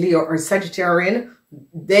Aries, Leo, or Sagittarian.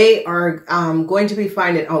 They are going to be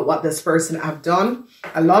finding out what this person have done.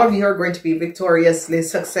 A lot of you are going to be victoriously,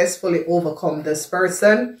 successfully overcome this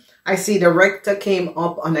person. I see the rector came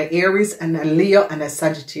up on an Aries and a Leo and a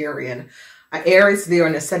Sagittarian. An Aries, Leo,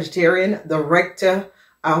 and a Sagittarian. The rector,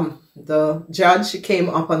 the judge came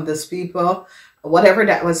up on this people. Whatever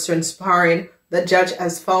that was transpiring, the judge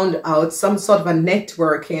has found out some sort of a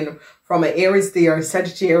networking from an Aries, Leo, or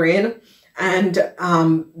Sagittarian, and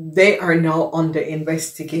they are now under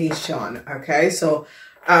investigation. Okay, so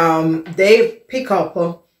they pick up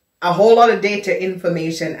a whole lot of data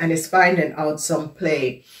information and is finding out some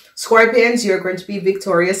play. Scorpions, you're going to be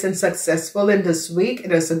victorious and successful in this week.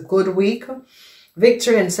 It is a good week.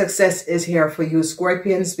 Victory and success is here for you,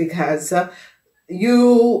 Scorpions, because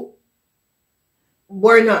you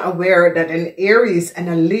were not aware that an Aries and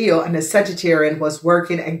a Leo and a Sagittarian was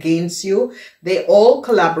working against you. They all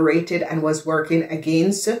collaborated and was working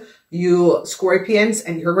against you, Scorpions,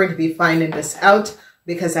 and you're going to be finding this out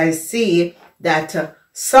because I see that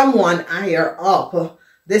someone higher up,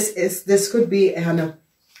 this could be an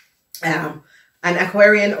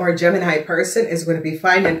Aquarian or Gemini person is going to be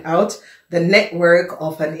finding out the network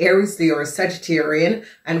of an Aries, Leo, or Sagittarian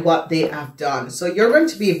and what they have done. So you're going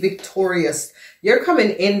to be victorious. You're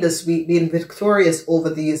coming in this week being victorious over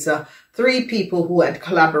these three people who had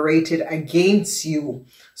collaborated against you.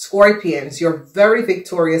 Scorpions, you're very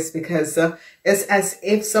victorious because it's as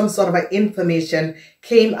if some sort of information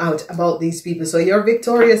came out about these people. So you're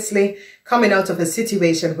victoriously coming out of a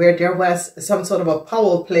situation where there was some sort of a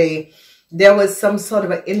power play. There was some sort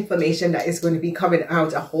of information that is going to be coming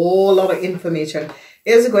out. A whole lot of information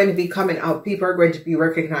is going to be coming out. People are going to be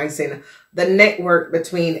recognizing the network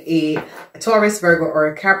between a Taurus, Virgo, or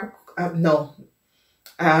a Capricorn,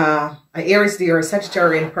 an Aries, Leo, or a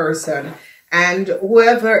Sagittarian person. And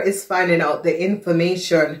whoever is finding out the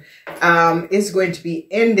information is going to be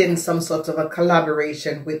ending some sort of a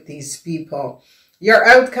collaboration with these people. Your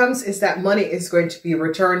outcomes is that money is going to be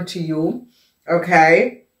returned to you.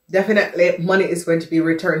 Okay. Definitely money is going to be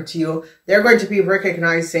returned to you. They're going to be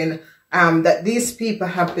recognizing that these people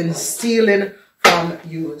have been stealing from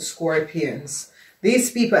you, Scorpions.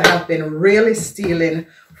 These people have been really stealing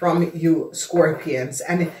from you, Scorpions.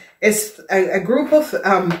 And it's a group of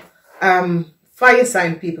fire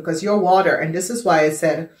sign people because you're water. And this is why I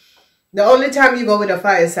said the only time you go with a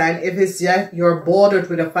fire sign, if it's you're bordered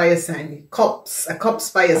with a fire sign, a cups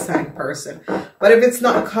fire sign person. But if it's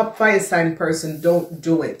not a cup fire sign person, don't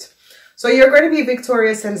do it. So you're going to be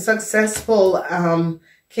victorious and successful,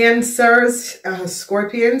 Cancers,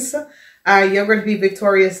 Scorpions. You're going to be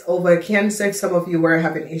victorious over Cancer. If some of you were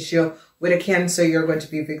having issue with a Cancer, you're going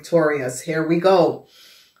to be victorious. Here we go.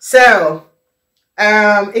 So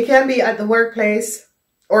it can be at the workplace,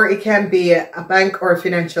 or it can be a bank or a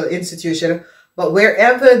financial institution. But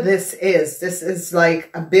wherever this is like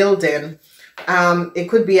a building, It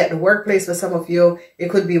could be at the workplace for some of you. It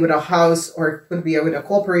could be with a house, or it could be with a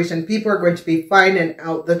corporation. People are going to be finding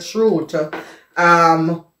out the truth of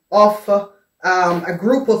a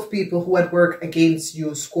group of people who had worked against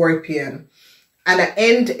you, Scorpion. And an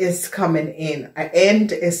end is coming in. An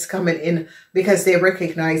end is coming in because they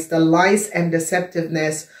recognize the lies and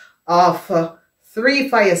deceptiveness of 3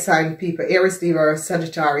 fire sign people, Aries, Libra,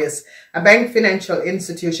 Sagittarius. A bank financial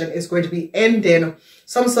institution is going to be ending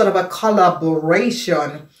some sort of a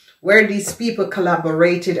collaboration where these people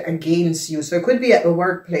collaborated against you. So it could be at the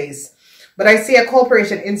workplace. But I see a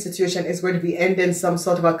corporation institution is going to be ending some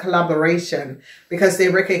sort of a collaboration because they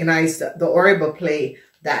recognize the horrible play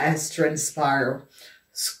that has transpired.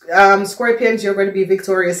 Scorpions, you're going to be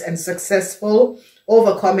victorious and successful,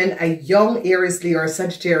 overcoming a young Aries, Leo, or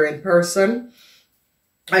Sagittarian person.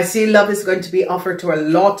 I see love is going to be offered to a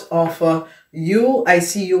lot of you. I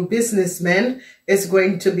see you businessmen is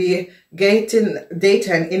going to be getting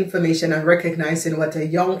data and information and recognizing what a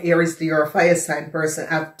young Aries, Leo, or fire sign person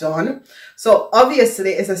have done. So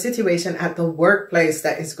obviously it's a situation at the workplace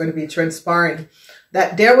that is going to be transpiring,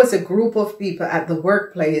 that there was a group of people at the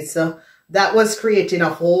workplace that was creating a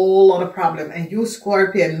whole lot of problem. And you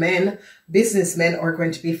Scorpion men, businessmen, are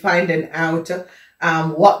going to be finding out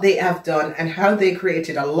what they have done and how they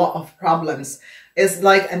created a lot of problems. It's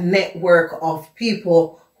like a network of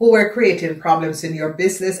people who are creating problems in your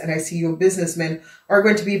business. And I see you businessmen are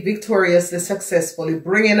going to be victoriously, successfully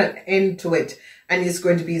bringing an end to it. And it's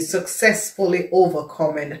going to be successfully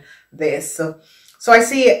overcoming this. So I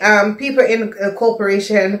see people in a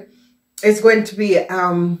corporation is going to be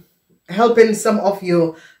helping some of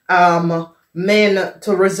you men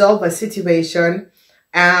to resolve a situation.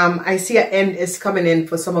 I see an end is coming in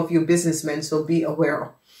for some of you businessmen, so be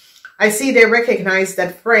aware. I see they recognize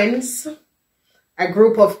that friends, a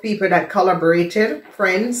group of people that collaborated,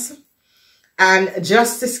 friends, and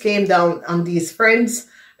justice came down on these friends.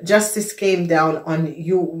 Justice came down on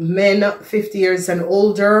you men 50 years and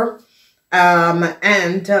older,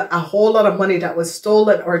 and a whole lot of money that was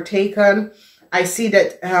stolen or taken. I see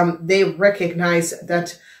that they recognize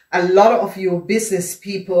that a lot of you business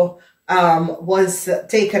people was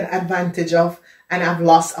taken advantage of and have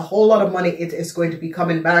lost a whole lot of money. It is going to be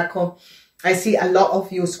coming back. I see a lot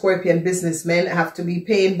of you Scorpion businessmen have to be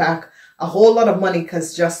paying back a whole lot of money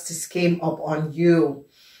because justice came up on you.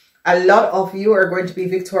 A lot of you are going to be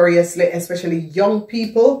victoriously, especially young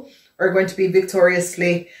people, are going to be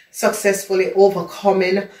victoriously, successfully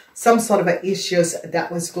overcoming some sort of issues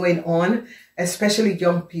that was going on, especially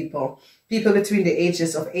young people. People between the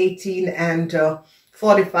ages of 18 and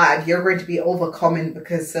 45, you're going to be overcoming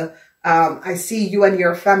because I see you and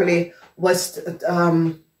your family was, it's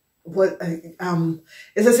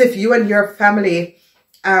as if you and your family,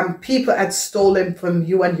 people had stolen from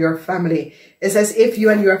you and your family. It's as if you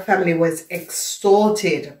and your family was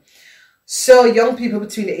extorted. So young people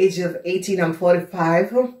between the ages of 18 and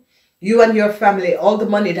 45, you and your family, all the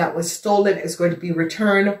money that was stolen is going to be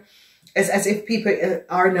returned. It's as if people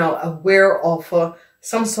are now aware of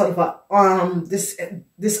some sort of a this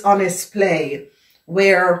dishonest play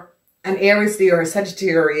where an Aries, Leo, or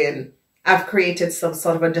Sagittarian have created some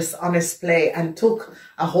sort of a dishonest play and took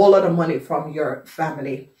a whole lot of money from your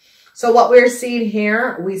family. So what we're seeing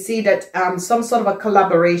here, we see that some sort of a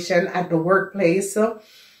collaboration at the workplace. A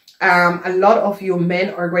lot of you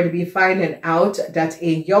men are going to be finding out that a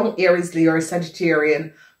young Aries, Leo, or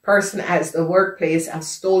Sagittarian person at the workplace has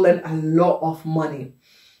stolen a lot of money.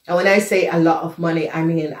 And when I say a lot of money, I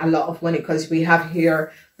mean a lot of money because we have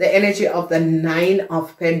here the energy of the 9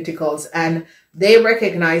 of Pentacles. And they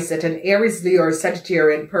recognize that an Aries, Leo, or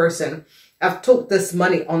Sagittarian person have took this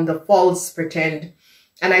money on the false pretend.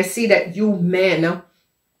 And I see that you men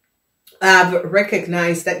have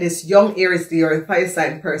recognized that this young Aries, Leo, or fire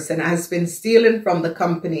sign person has been stealing from the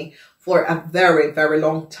company for a very, very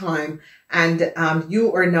long time. And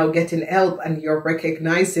you are now getting help and you're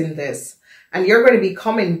recognizing this. And you're going to be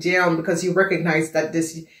coming down because you recognize that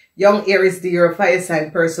this young Aries, Leo, or fire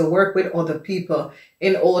sign person work with other people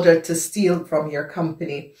in order to steal from your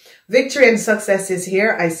company. Victory and success is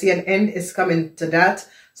here. I see an end is coming to that.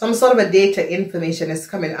 Some sort of a data information is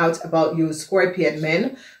coming out about you Scorpion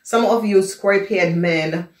men. Some of you Scorpion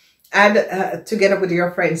men had, together with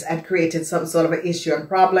your friends, had created some sort of an issue and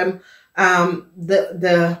problem.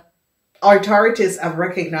 The authorities have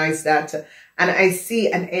recognized that. And I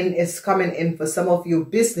see an end is coming in for some of you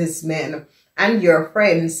businessmen and your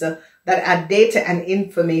friends that had data and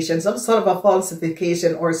information, some sort of a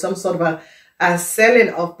falsification or some sort of a selling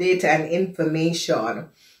of data and information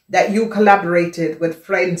that you collaborated with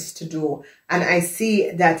friends to do. And I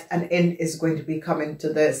see that an end is going to be coming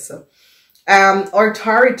to this.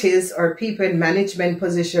 authorities or people in management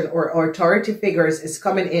position or authority figures is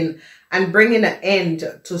coming in and bringing an end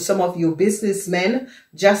to some of you businessmen.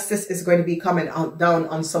 Justice is going to be coming down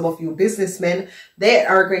on some of you businessmen. They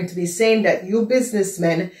are going to be saying that you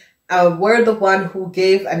businessmen were the one who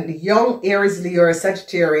gave a young Aries, Leo, or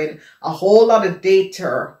Sagittarian a whole lot of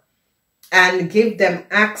data and give them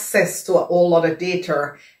access to a whole lot of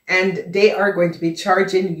data. And they are going to be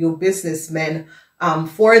charging you businessmen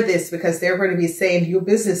for this, because they're going to be saying you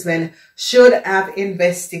businessmen should have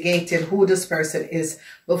investigated who this person is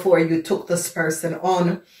before you took this person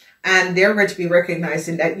on. And they're going to be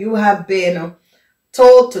recognizing that you have been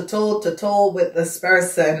toe to toe with this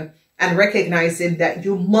person, and recognizing that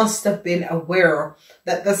you must have been aware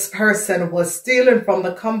that this person was stealing from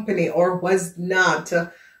the company or was not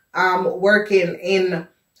working in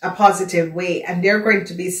a positive way. And they're going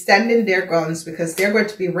to be standing their guns, because they're going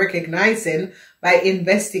to be recognizing by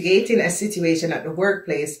investigating a situation at the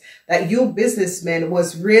workplace that you businessmen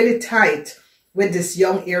was really tight with this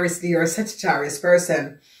young Aries, Leo, or Sagittarius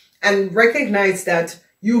person, and recognize that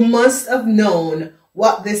you must have known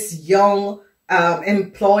what this young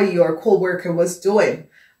employee or co-worker was doing.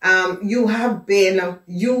 You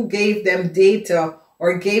gave them data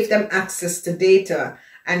or gave them access to data,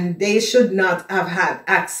 and they should not have had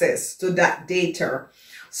access to that data.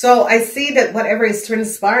 So I see that whatever is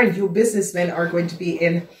transpiring, you businessmen are going to be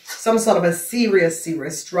in some sort of a serious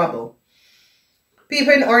trouble.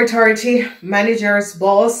 People in authority, managers,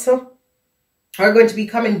 boss, are going to be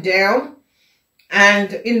coming down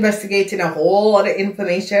and investigating a whole lot of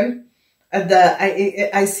information.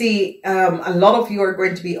 I see a lot of you are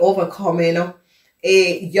going to be overcoming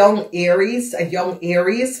a young Aries.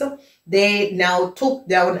 They now took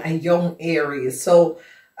down a young Aries. So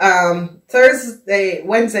Wednesday,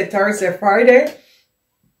 Thursday, Friday,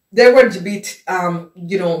 they're going to be,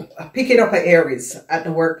 picking up an Aries at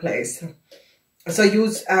the workplace. So you,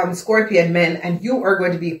 Scorpion men, and you are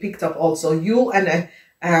going to be picked up also. You and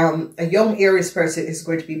a young Aries person is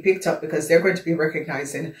going to be picked up, because they're going to be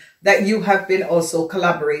recognizing that you have been also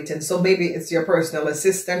collaborating. So maybe it's your personal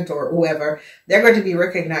assistant or whoever. They're going to be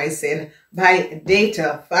recognizing by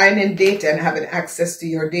data, finding data and having access to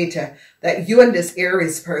your data, that you and this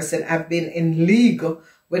Aries person have been in league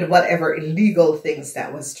with whatever illegal things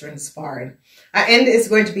that was transpiring. An end is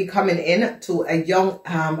going to be coming in to a young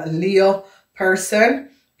Leo person.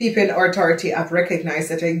 People in authority have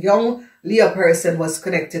recognized that a young Leo person was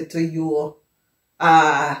connected to you,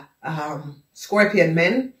 Scorpion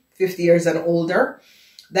men, 50 years and older,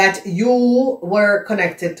 that you were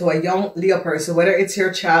connected to a young Leo person, whether it's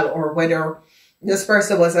your child or whether this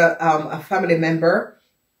person was a family member.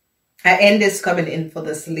 An end is coming in for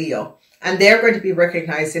this Leo. And they're going to be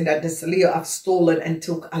recognizing that this Leo have stolen and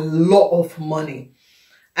took a lot of money.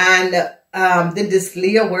 And did this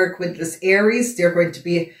Leo work with this Aries? They're going to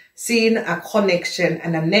be seeing a connection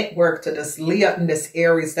and a network to this Leo and this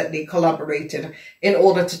Aries, that they collaborated in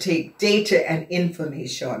order to take data and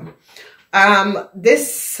information. Cancer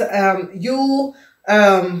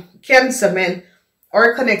men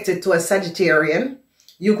are connected to a Sagittarian.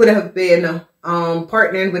 You could have been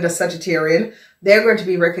partnering with a Sagittarian. They're going to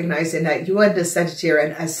be recognizing that you and the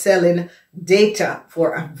Sagittarian are selling data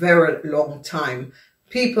for a very long time.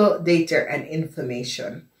 People, data, and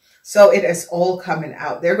information. So it is all coming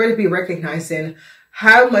out. They're going to be recognizing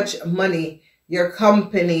how much money your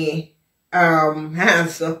company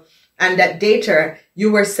has, and that data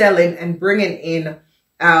you were selling and bringing in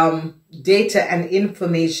data and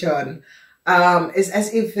information is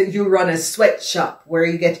as if you run a sweatshop where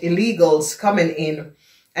you get illegals coming in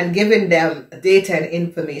and giving them data and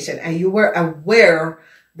information, and you were aware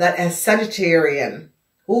that a Sagittarian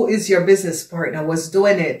who is your business partner was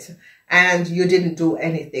doing it, and you didn't do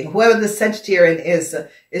anything. Whoever the Sagittarian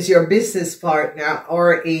is your business partner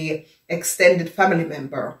or a extended family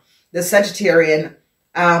member. The Sagittarian,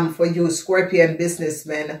 for you Scorpion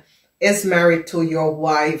businessmen, is married to your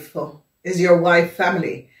wife, is your wife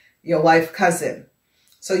family, your wife cousin.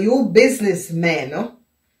 So you businessmen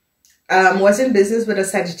was in business with a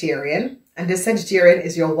Sagittarian, and the Sagittarian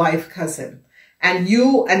is your wife cousin. And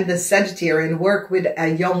you and the Sagittarian work with a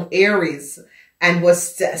young Aries and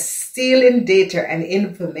was stealing data and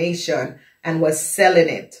information and was selling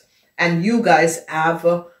it. And you guys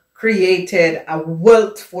have created a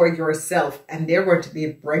wealth for yourself, and they're going to be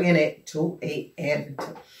bringing it to an end.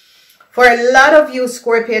 For a lot of you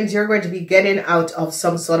Scorpions, you're going to be getting out of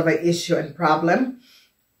some sort of an issue and problem.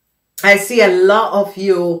 I see a lot of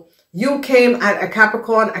you came at a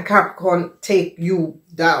Capricorn take you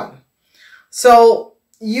down. So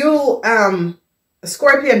you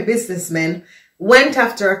Scorpion businessmen went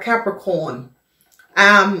after a Capricorn.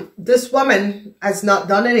 This woman has not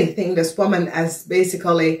done anything. This woman has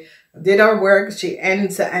basically did her work. She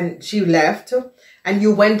ends and she left. And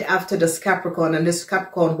you went after this Capricorn, and this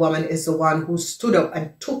Capricorn woman is the one who stood up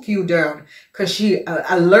and took you down because she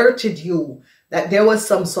alerted you that there was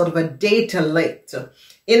some sort of a data leaked,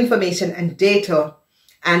 information and data,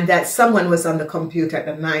 and that someone was on the computer at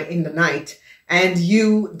in the night, and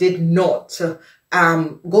you did not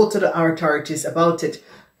go to the authorities about it,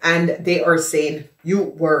 and they are saying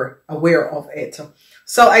you were aware of it.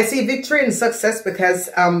 So I see victory and success because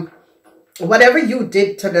whatever you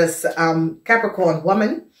did to this Capricorn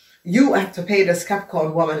woman, you have to pay this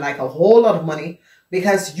Capricorn woman like a whole lot of money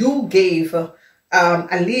because you gave a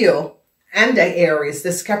Leo and an Aries,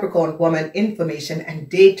 this Capricorn woman, information and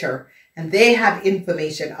data, and they have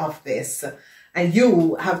information of this, and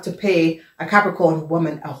you have to pay a Capricorn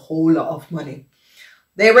woman a whole lot of money.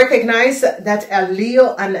 They recognize that a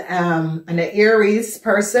Leo and an Aries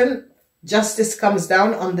person, justice comes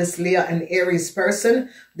down on this Leo and Aries person.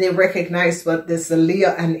 They recognize what this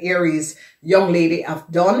Leo and Aries young lady have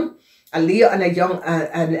done. A Leo and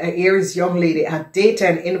an Aries young lady had data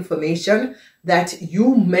and information that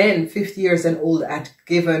you men 50 years and old had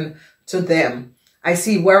given to them. I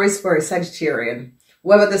see worries for a Sagittarian.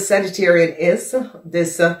 Whoever the Sagittarian is,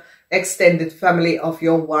 this extended family of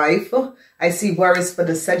your wife, I see worries for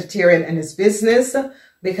the Sagittarian and his business,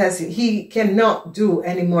 because he cannot do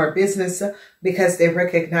any more business because they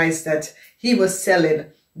recognize that he was selling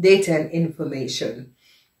data and information.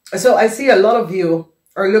 So I see a lot of you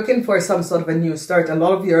are looking for some sort of a new start. A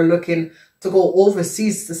lot of you are looking to go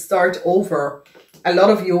overseas to start over. A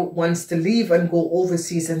lot of you wants to leave and go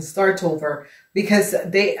overseas and start over because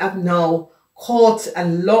they have now caught a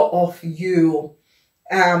lot of you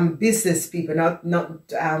business people,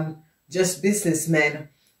 not just businessmen,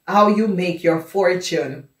 how you make your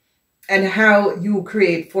fortune and how you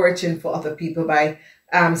create fortune for other people by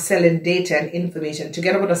selling data and information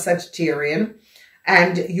together with a Sagittarian.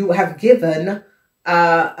 And you have given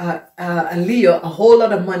a Leo a whole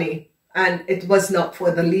lot of money, and it was not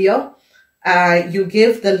for the Leo. You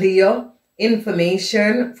give the Leo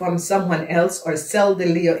information from someone else or sell the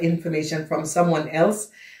Leo information from someone else.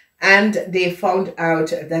 And they found out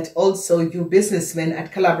that also you businessmen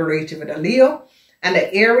had collaborated with a Leo and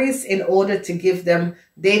the Aries in order to give them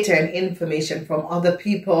data and information from other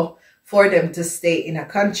people for them to stay in a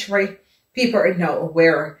country. People are now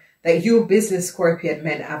aware that you business Scorpion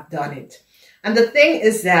men have done it. And the thing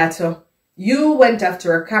is that you went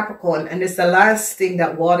after a Capricorn, and it's the last thing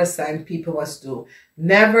that water sign people must do.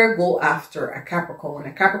 Never go after a Capricorn.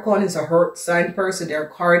 A Capricorn is a hurt sign person. They're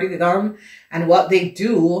cardigan, and what they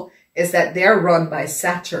do is that they're run by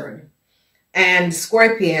Saturn. And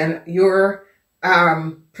Scorpion, you're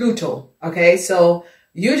Pluto, okay? So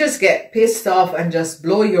you just get pissed off and just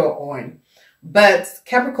blow your horn. But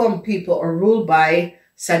Capricorn people are ruled by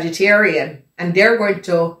Sagittarian, and they're going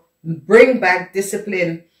to bring back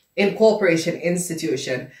discipline in corporation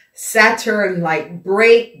institution. Saturn like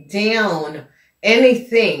break down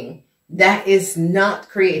anything that is not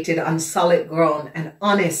created on solid ground and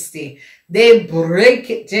honesty. They break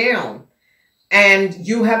it down and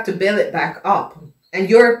you have to build it back up. And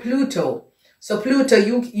you're Pluto. So Pluto,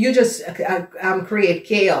 you just create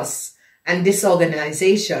chaos and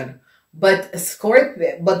disorganization. But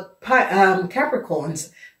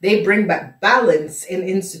Capricorns, they bring back balance in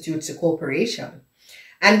institutes of corporation.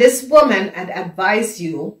 And this woman had advised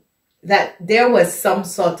you that there was some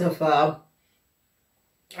sort of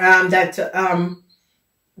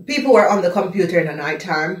people were on the computer in the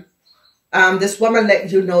nighttime. This woman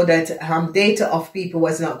let you know that data of people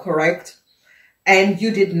was not correct, and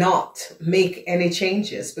you did not make any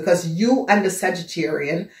changes because you and the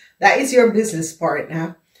Sagittarian, that is your business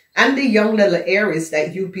partner, and the young little Aries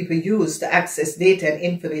that you people use to access data and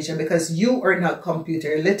information, because you are not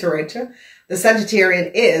computer literate. The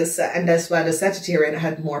Sagittarian is, and that's why the Sagittarian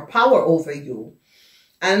had more power over you.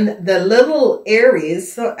 And the little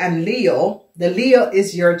Aries and Leo, the Leo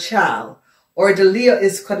is your child, or the Leo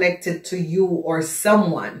is connected to you or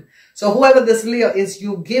someone. So whoever this Leo is,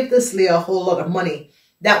 you give this Leo a whole lot of money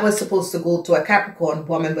that was supposed to go to a Capricorn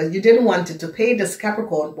woman, but you didn't want it to pay this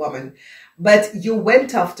Capricorn woman. But you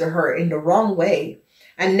went after her in the wrong way.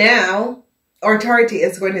 And now authority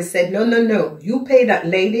is going to say, no, no, no. You pay that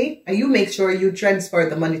lady and you make sure you transfer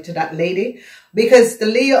the money to that lady, because the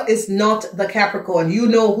Leo is not the Capricorn. You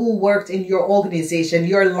know who worked in your organization,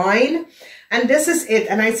 your line. And this is it.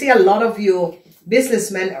 And I see a lot of you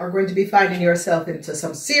businessmen are going to be finding yourself into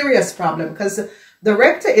some serious problem, because the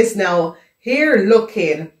rector is now here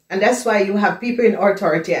looking And that's why you have people in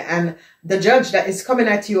authority and the judge that is coming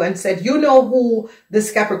at you and said, you know who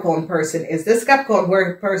this Capricorn person is. This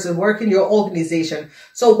Capricorn person work in your organization.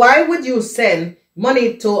 So why would you send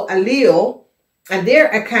money to a Leo and their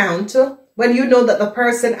account when you know that the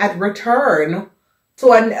person had returned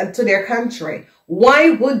to their country? Why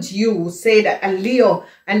would you say that a Leo,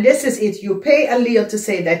 and this is it, you pay a Leo to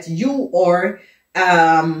say that you are,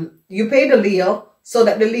 you pay the Leo so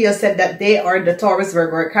that the Leo said that they are the Taurus,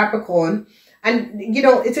 Virgo, or Capricorn. And, you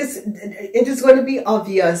know, it is going to be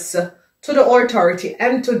obvious to the authority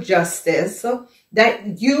and to justice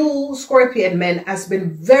that you, Scorpion men, has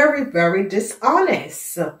been very, very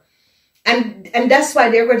dishonest. And that's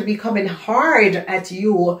why they're going to be coming hard at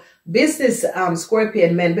you, business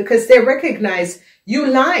Scorpion men, because they recognize you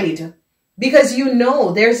lied. Because you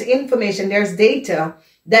know there's information, there's data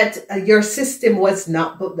that your system was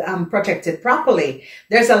not protected properly.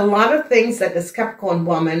 There's a lot of things that this Capricorn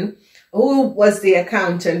woman, who was the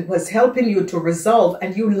accountant, was helping you to resolve,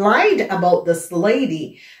 and you lied about this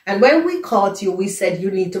lady. And when we caught you, we said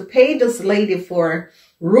you need to pay this lady for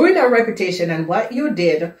ruin her reputation. And what you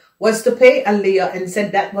did was to pay a Leo and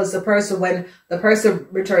said that was the person when the person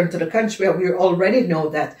returned to the country. We already know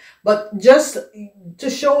that. But just to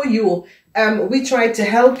show you, we tried to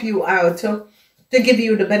help you out to give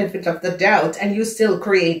you the benefit of the doubt, and you still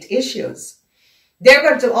create issues. They're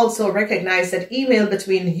going to also recognize that email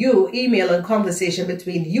and conversation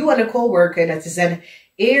between you and a co-worker that is an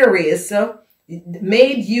Aries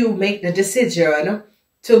made you make the decision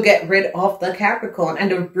to get rid of the Capricorn.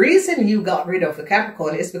 And the reason you got rid of the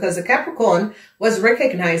Capricorn is because the Capricorn was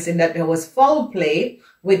recognizing that there was foul play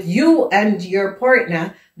with you and your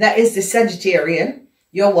partner, that is the Sagittarian,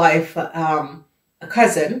 your wife, a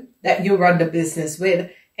cousin that you run the business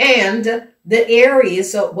with. And the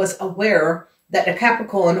Aries was aware that the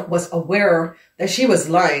Capricorn was aware that she was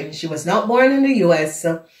lying. She was not born in the US.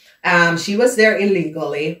 She was there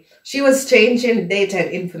illegally. She was changing data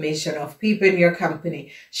and information of people in your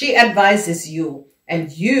company. She advises you,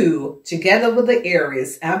 and you, together with the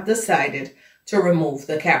Aries, have decided to remove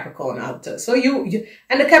the Capricorn out. So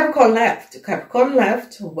and the Capricorn left. The Capricorn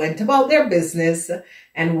left, went about their business,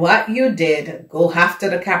 and what you did, go after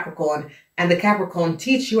the Capricorn, and the Capricorn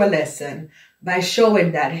teach you a lesson by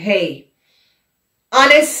showing that, hey,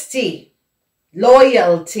 honesty,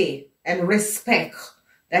 loyalty, and respect,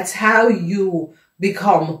 that's how you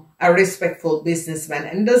become a respectful businessman.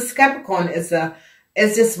 And this Capricorn is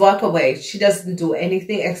just walk away. She doesn't do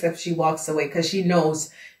anything except she walks away because she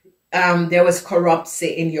knows there was corruption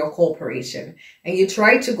in your corporation, and you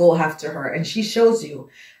try to go after her, and she shows you.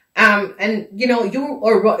 And you know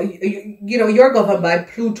you're governed by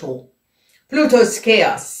Pluto. Pluto is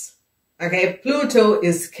chaos. Okay, Pluto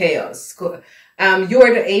is chaos. You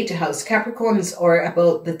are the 8th house. Capricorns are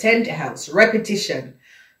about the 10th house, repetition.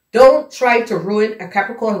 Don't try to ruin a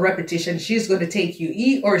Capricorn repetition. She's going to take you,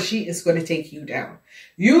 he or she is going to take you down.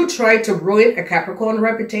 You try to ruin a Capricorn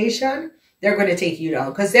reputation, they're going to take you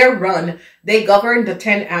down because they govern the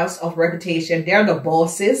 10th house of reputation. They're the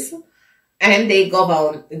bosses, and they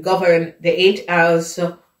govern the 8th house,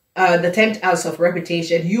 the 10th house of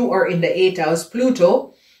reputation. You are in the 8th house,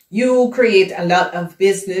 Pluto. You create a lot of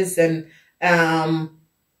business and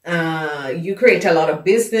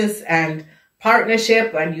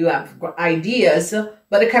partnership, and you have ideas,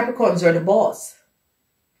 but the Capricorns are the boss.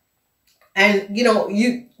 And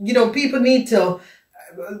people need to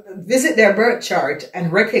visit their birth chart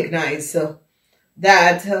and recognize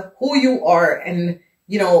that who you are and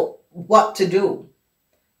what to do.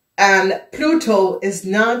 And Pluto is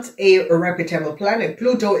not a reputable planet.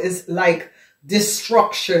 Pluto is like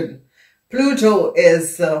destruction. Pluto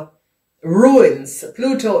is ruins.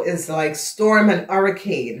 Pluto is like storm and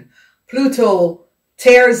hurricane. Pluto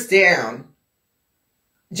tears down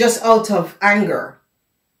just out of anger.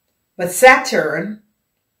 But Saturn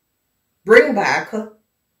bring back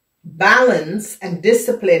balance and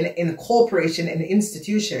discipline in corporation and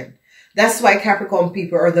institution. That's why Capricorn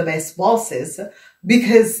people are the best bosses,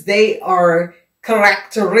 because they are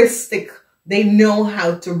characteristic. They know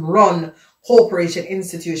how to run corporation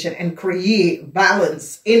institution and create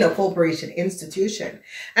balance in a corporation institution.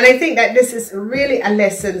 And I think that this is really a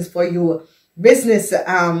lesson for you business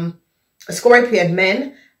Scorpion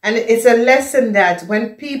men. And it's a lesson that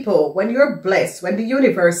when you're blessed, when the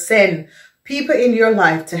universe send people in your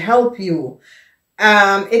life to help you,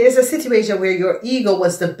 it is a situation where your ego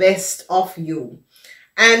was the best of you.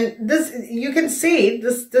 And this, you can see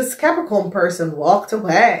this Capricorn person walked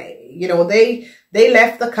away. You know, they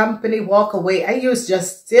left the company, walk away, and you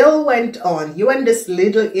just still went on. You and this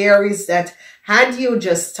little Aries that had you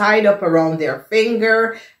just tied up around their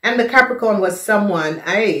finger. And the Capricorn was someone,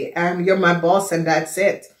 hey, you're my boss and that's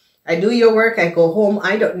it. I do your work, I go home.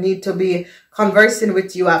 I don't need to be conversing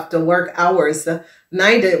with you after work hours,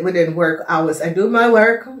 neither within work hours. I do my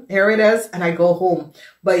work, here it is, and I go home.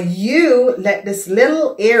 But you let this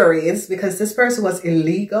little Aries, because this person was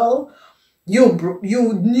illegal, you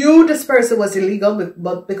knew this person was illegal,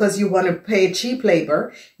 but because you want to pay cheap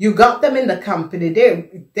labor, you got them in the company.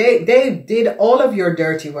 They did all of your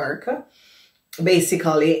dirty work,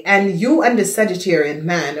 basically. And you and the Sagittarian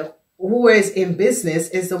man, who is in business,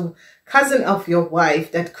 is the cousin of your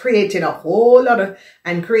wife that created a whole lot of,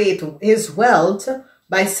 and create his wealth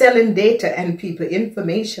by selling data and people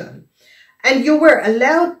information. And you were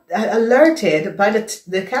alerted by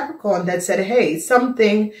the Capricorn that said, hey,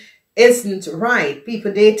 something isn't right.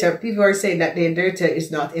 People are saying that their data is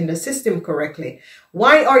not in the system correctly.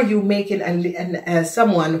 Why are you making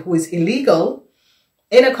someone who is illegal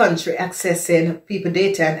in a country accessing people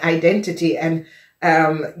data and identity and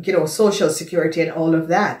you know, social security and all of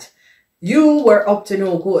that? You were up to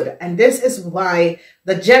no good. And this is why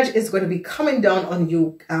the judge is going to be coming down on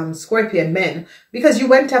you, Scorpion men, because you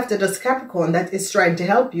went after this Capricorn that is trying to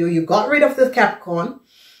help you. You got rid of the Capricorn.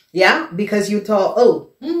 Yeah, because you thought, oh,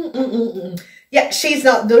 yeah, she's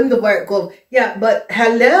not doing the work. Go, yeah, but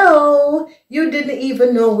hello, you didn't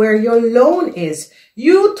even know where your loan is.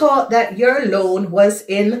 You thought that your loan was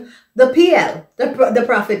in the PL, the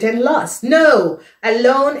profit and loss. No, a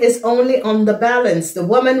loan is only on the balance. The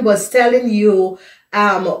woman was telling you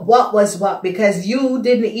what was what, because you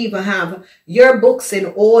didn't even have your books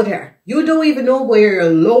in order. You don't even know where your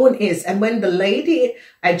loan is. And when the lady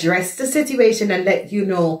addressed the situation and let you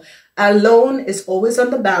know a loan is always on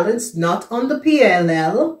the balance, not on the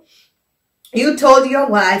PLL, you told your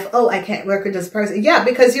wife, oh, I can't work with this person. Yeah,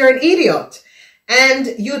 because you're an idiot. And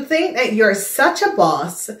you think that you're such a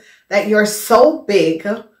boss, that you're so big,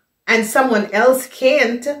 and someone else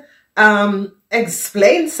can't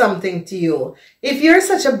explain something to you. If you're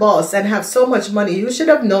such a boss and have so much money, you should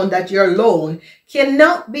have known that your loan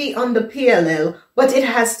cannot be on the PLL, but it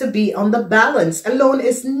has to be on the balance. A loan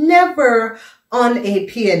is never on a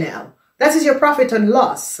PNL. That is your profit and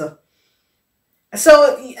loss.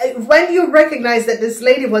 So when you recognize that this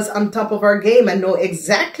lady was on top of her game and know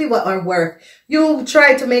exactly what her work, you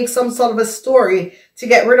try to make some sort of a story to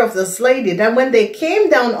get rid of this lady. Then when they came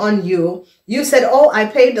down on you, you said, oh, I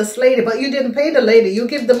paid this lady, but you didn't pay the lady. You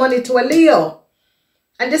give the money to a Leo.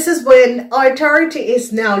 And this is when authority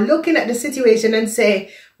is now looking at the situation and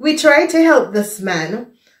say, we try to help this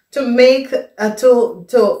man to make,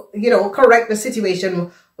 you know, correct the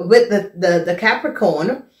situation with the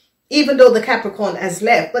Capricorn, even though the Capricorn has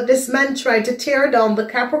left. But this man tried to tear down the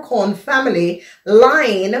Capricorn family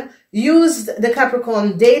line, used the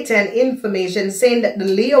Capricorn data and information, saying that the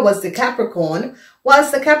Leo was the Capricorn,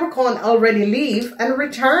 whilst the Capricorn already leave and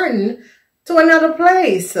return to another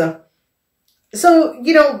place. So,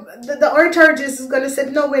 you know, the authorities is going to say,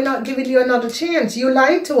 no, we're not giving you another chance. You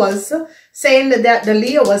lied to us, saying that the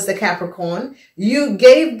Leo was the Capricorn. You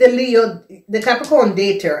gave the Leo the Capricorn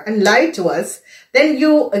data and lied to us. Then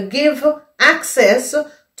you give access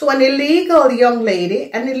to an illegal young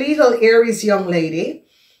lady, an illegal Aries young lady.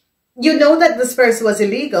 You know that this person was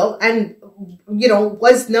illegal and, you know,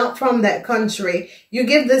 was not from that country. You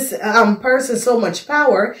give this person so much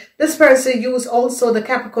power. This person used also the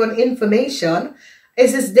Capricorn information.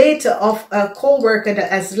 Is this data of a co-worker that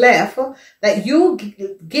has left, that you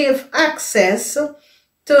give access to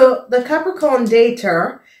the Capricorn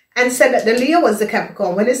data and said that the Leo was the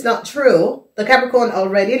Capricorn, when it's not true. The Capricorn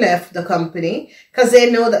already left the company because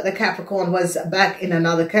they know that the Capricorn was back in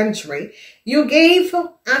another country. You gave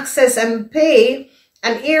access and pay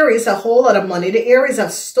an Aries a whole lot of money. The Aries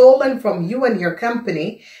have stolen from you and your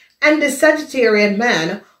company. And the Sagittarian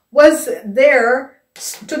man was there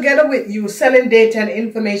together with you, selling data and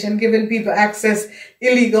information, giving people access,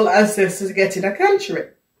 illegal access to get in a country.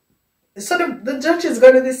 So the judge is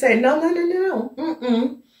going to say, no.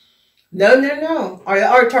 No.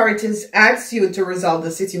 Our authorities asked you to resolve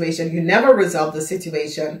the situation. You never resolved the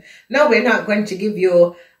situation. No, we're not going to give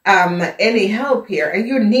you any help here. And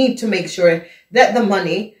you need to make sure that the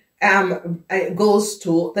money goes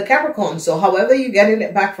to the Capricorn. So however you're getting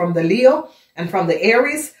it back from the Leo and from the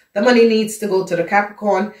Aries, the money needs to go to the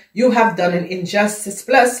Capricorn. You have done an injustice.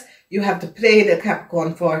 Plus, you have to pay the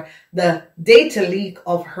Capricorn for the data leak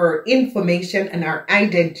of her information and her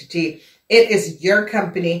identity It is your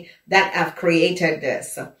company that have created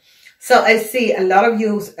this. So I see a lot of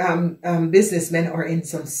you businessmen are in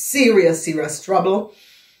some serious, serious trouble.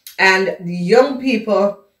 And the young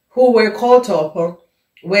people who were caught up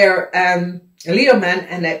where Leo man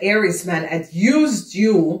and an Aries man had used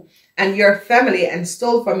you and your family and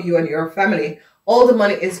stole from you and your family. All the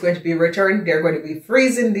money is going to be returned. They're going to be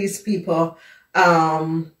freezing these people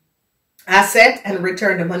asset and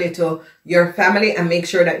return the money to your family and make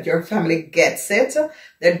sure that your family gets it.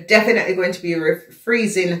 They're definitely going to be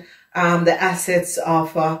freezing the assets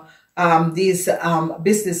of these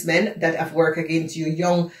businessmen that have worked against you,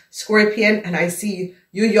 young Scorpion. And I see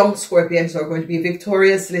you young Scorpions are going to be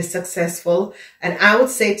victoriously successful. And I would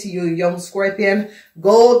say to you, young Scorpion,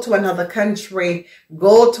 go to another country,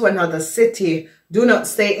 go to another city. Do not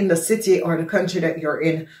stay in the city or the country that you're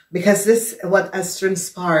in, because this is what has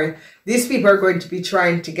transpired. These people are going to be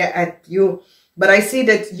trying to get at you. But I see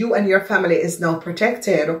that you and your family is now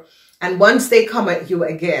protected. And once they come at you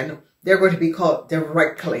again, they're going to be caught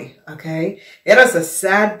directly, okay? It is a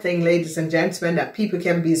sad thing, ladies and gentlemen, that people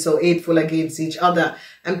can be so hateful against each other.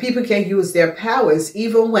 And people can use their powers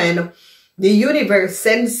even when the universe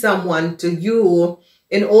sends someone to you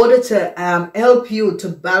in order to help you to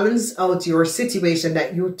balance out your situation,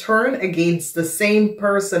 that you turn against the same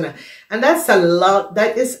person. And that's a lot.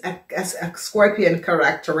 That is a Scorpion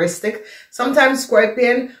characteristic. Sometimes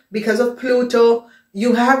Scorpion, because of Pluto,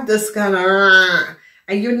 you have this kind of...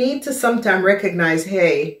 And you need to sometimes recognize,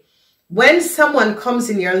 hey, when someone comes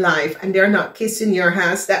in your life and they're not kissing your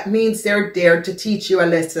ass, that means they're there to teach you a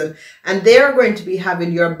lesson. And they're going to be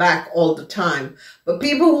having your back all the time. But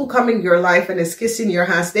people who come in your life and is kissing your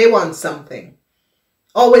ass, they want something.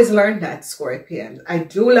 Always learn that, Scorpion. I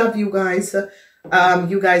do love you guys.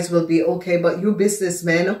 You guys will be okay. But you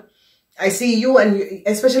businessmen, I see you and you,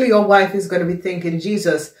 especially your wife is going to be thinking,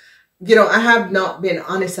 Jesus, you know, I have not been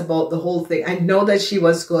honest about the whole thing. I know that she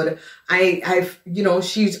was good. You know,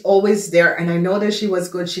 she's always there. And I know that she was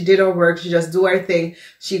good. She did her work. She just do her thing.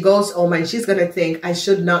 She goes home and she's going to think, I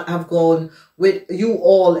should not have gone with you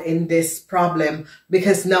all in this problem,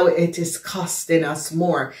 because now it is costing us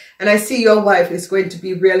more. And I see your wife is going to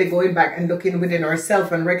be really going back and looking within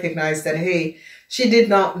herself and recognize that, hey, she did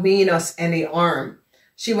not mean us any harm.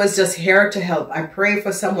 She was just here to help. I pray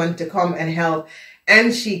for someone to come and help.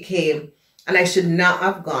 And she came, and I should not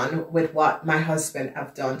have gone with what my husband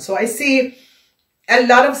have done. So I see a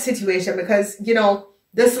lot of situation because, you know,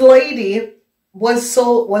 this lady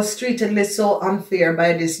was treated so unfair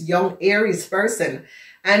by this young Aries person.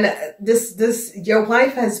 And your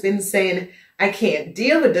wife has been saying, I can't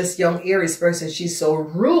deal with this young Aries person. She's so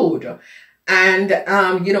rude.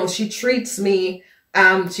 And, you know, she treats me,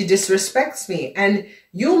 she disrespects me. And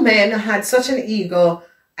you men had such an ego.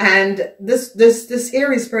 And this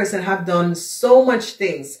Aries person have done so much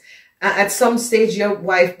things. At some stage, your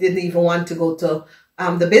wife didn't even want to go to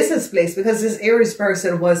the business place because this Aries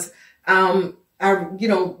person was, you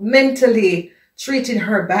know, mentally treating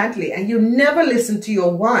her badly. And you never listened to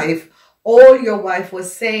your wife. All your wife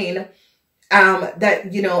was saying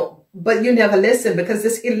that, you know, but you never listened because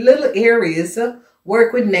this little Aries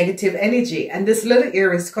work with negative energy. And this little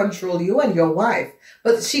Aries control you and your wife.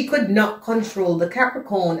 But she could not control the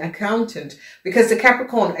Capricorn accountant because the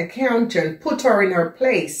Capricorn accountant put her in her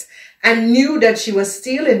place and knew that she was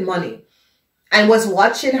stealing money and was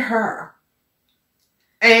watching her.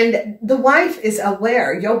 And the wife is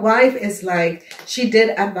aware. Your wife is like, she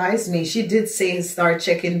did advise me. She did say, start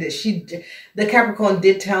checking this. The Capricorn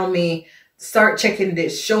did tell me, start checking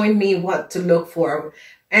this, showing me what to look for.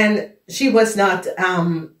 And she was not,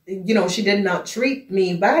 you know, she did not treat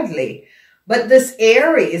me badly. But this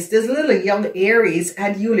Aries, this little young Aries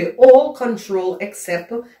had really all control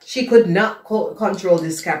except she could not control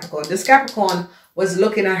this Capricorn. This Capricorn was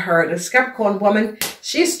looking at her. This Capricorn woman,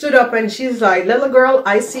 she stood up and she's like, little girl,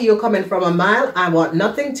 I see you coming from a mile. I want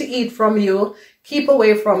nothing to eat from you. Keep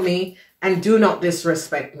away from me and do not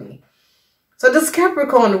disrespect me. So this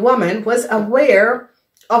Capricorn woman was aware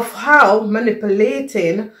of how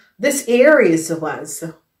manipulating this Aries was.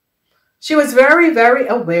 She was very, very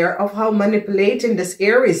aware of how manipulating this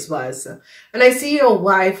Aries was. And I see your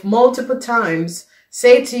wife multiple times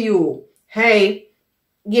say to you, hey,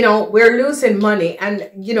 you know, we're losing money.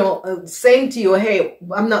 And, you know, saying to you, hey,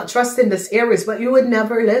 I'm not trusting this Aries, but you would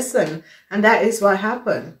never listen. And that is what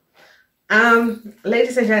happened.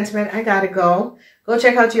 Ladies and gentlemen, I gotta go. Go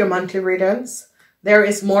check out your monthly readings. There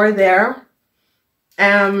is more there.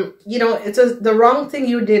 You know, the wrong thing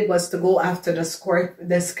you did was to go after this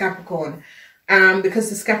Capricorn, because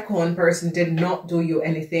this Capricorn person did not do you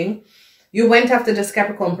anything. You went after this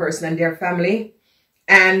Capricorn person and their family,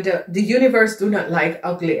 And the universe do not like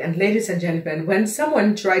ugly. And ladies and gentlemen, when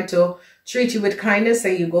someone tried to treat you with kindness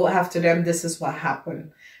and you go after them, this is what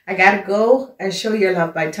happened. I gotta go and show your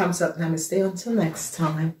love by thumbs up. Namaste until next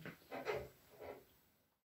time.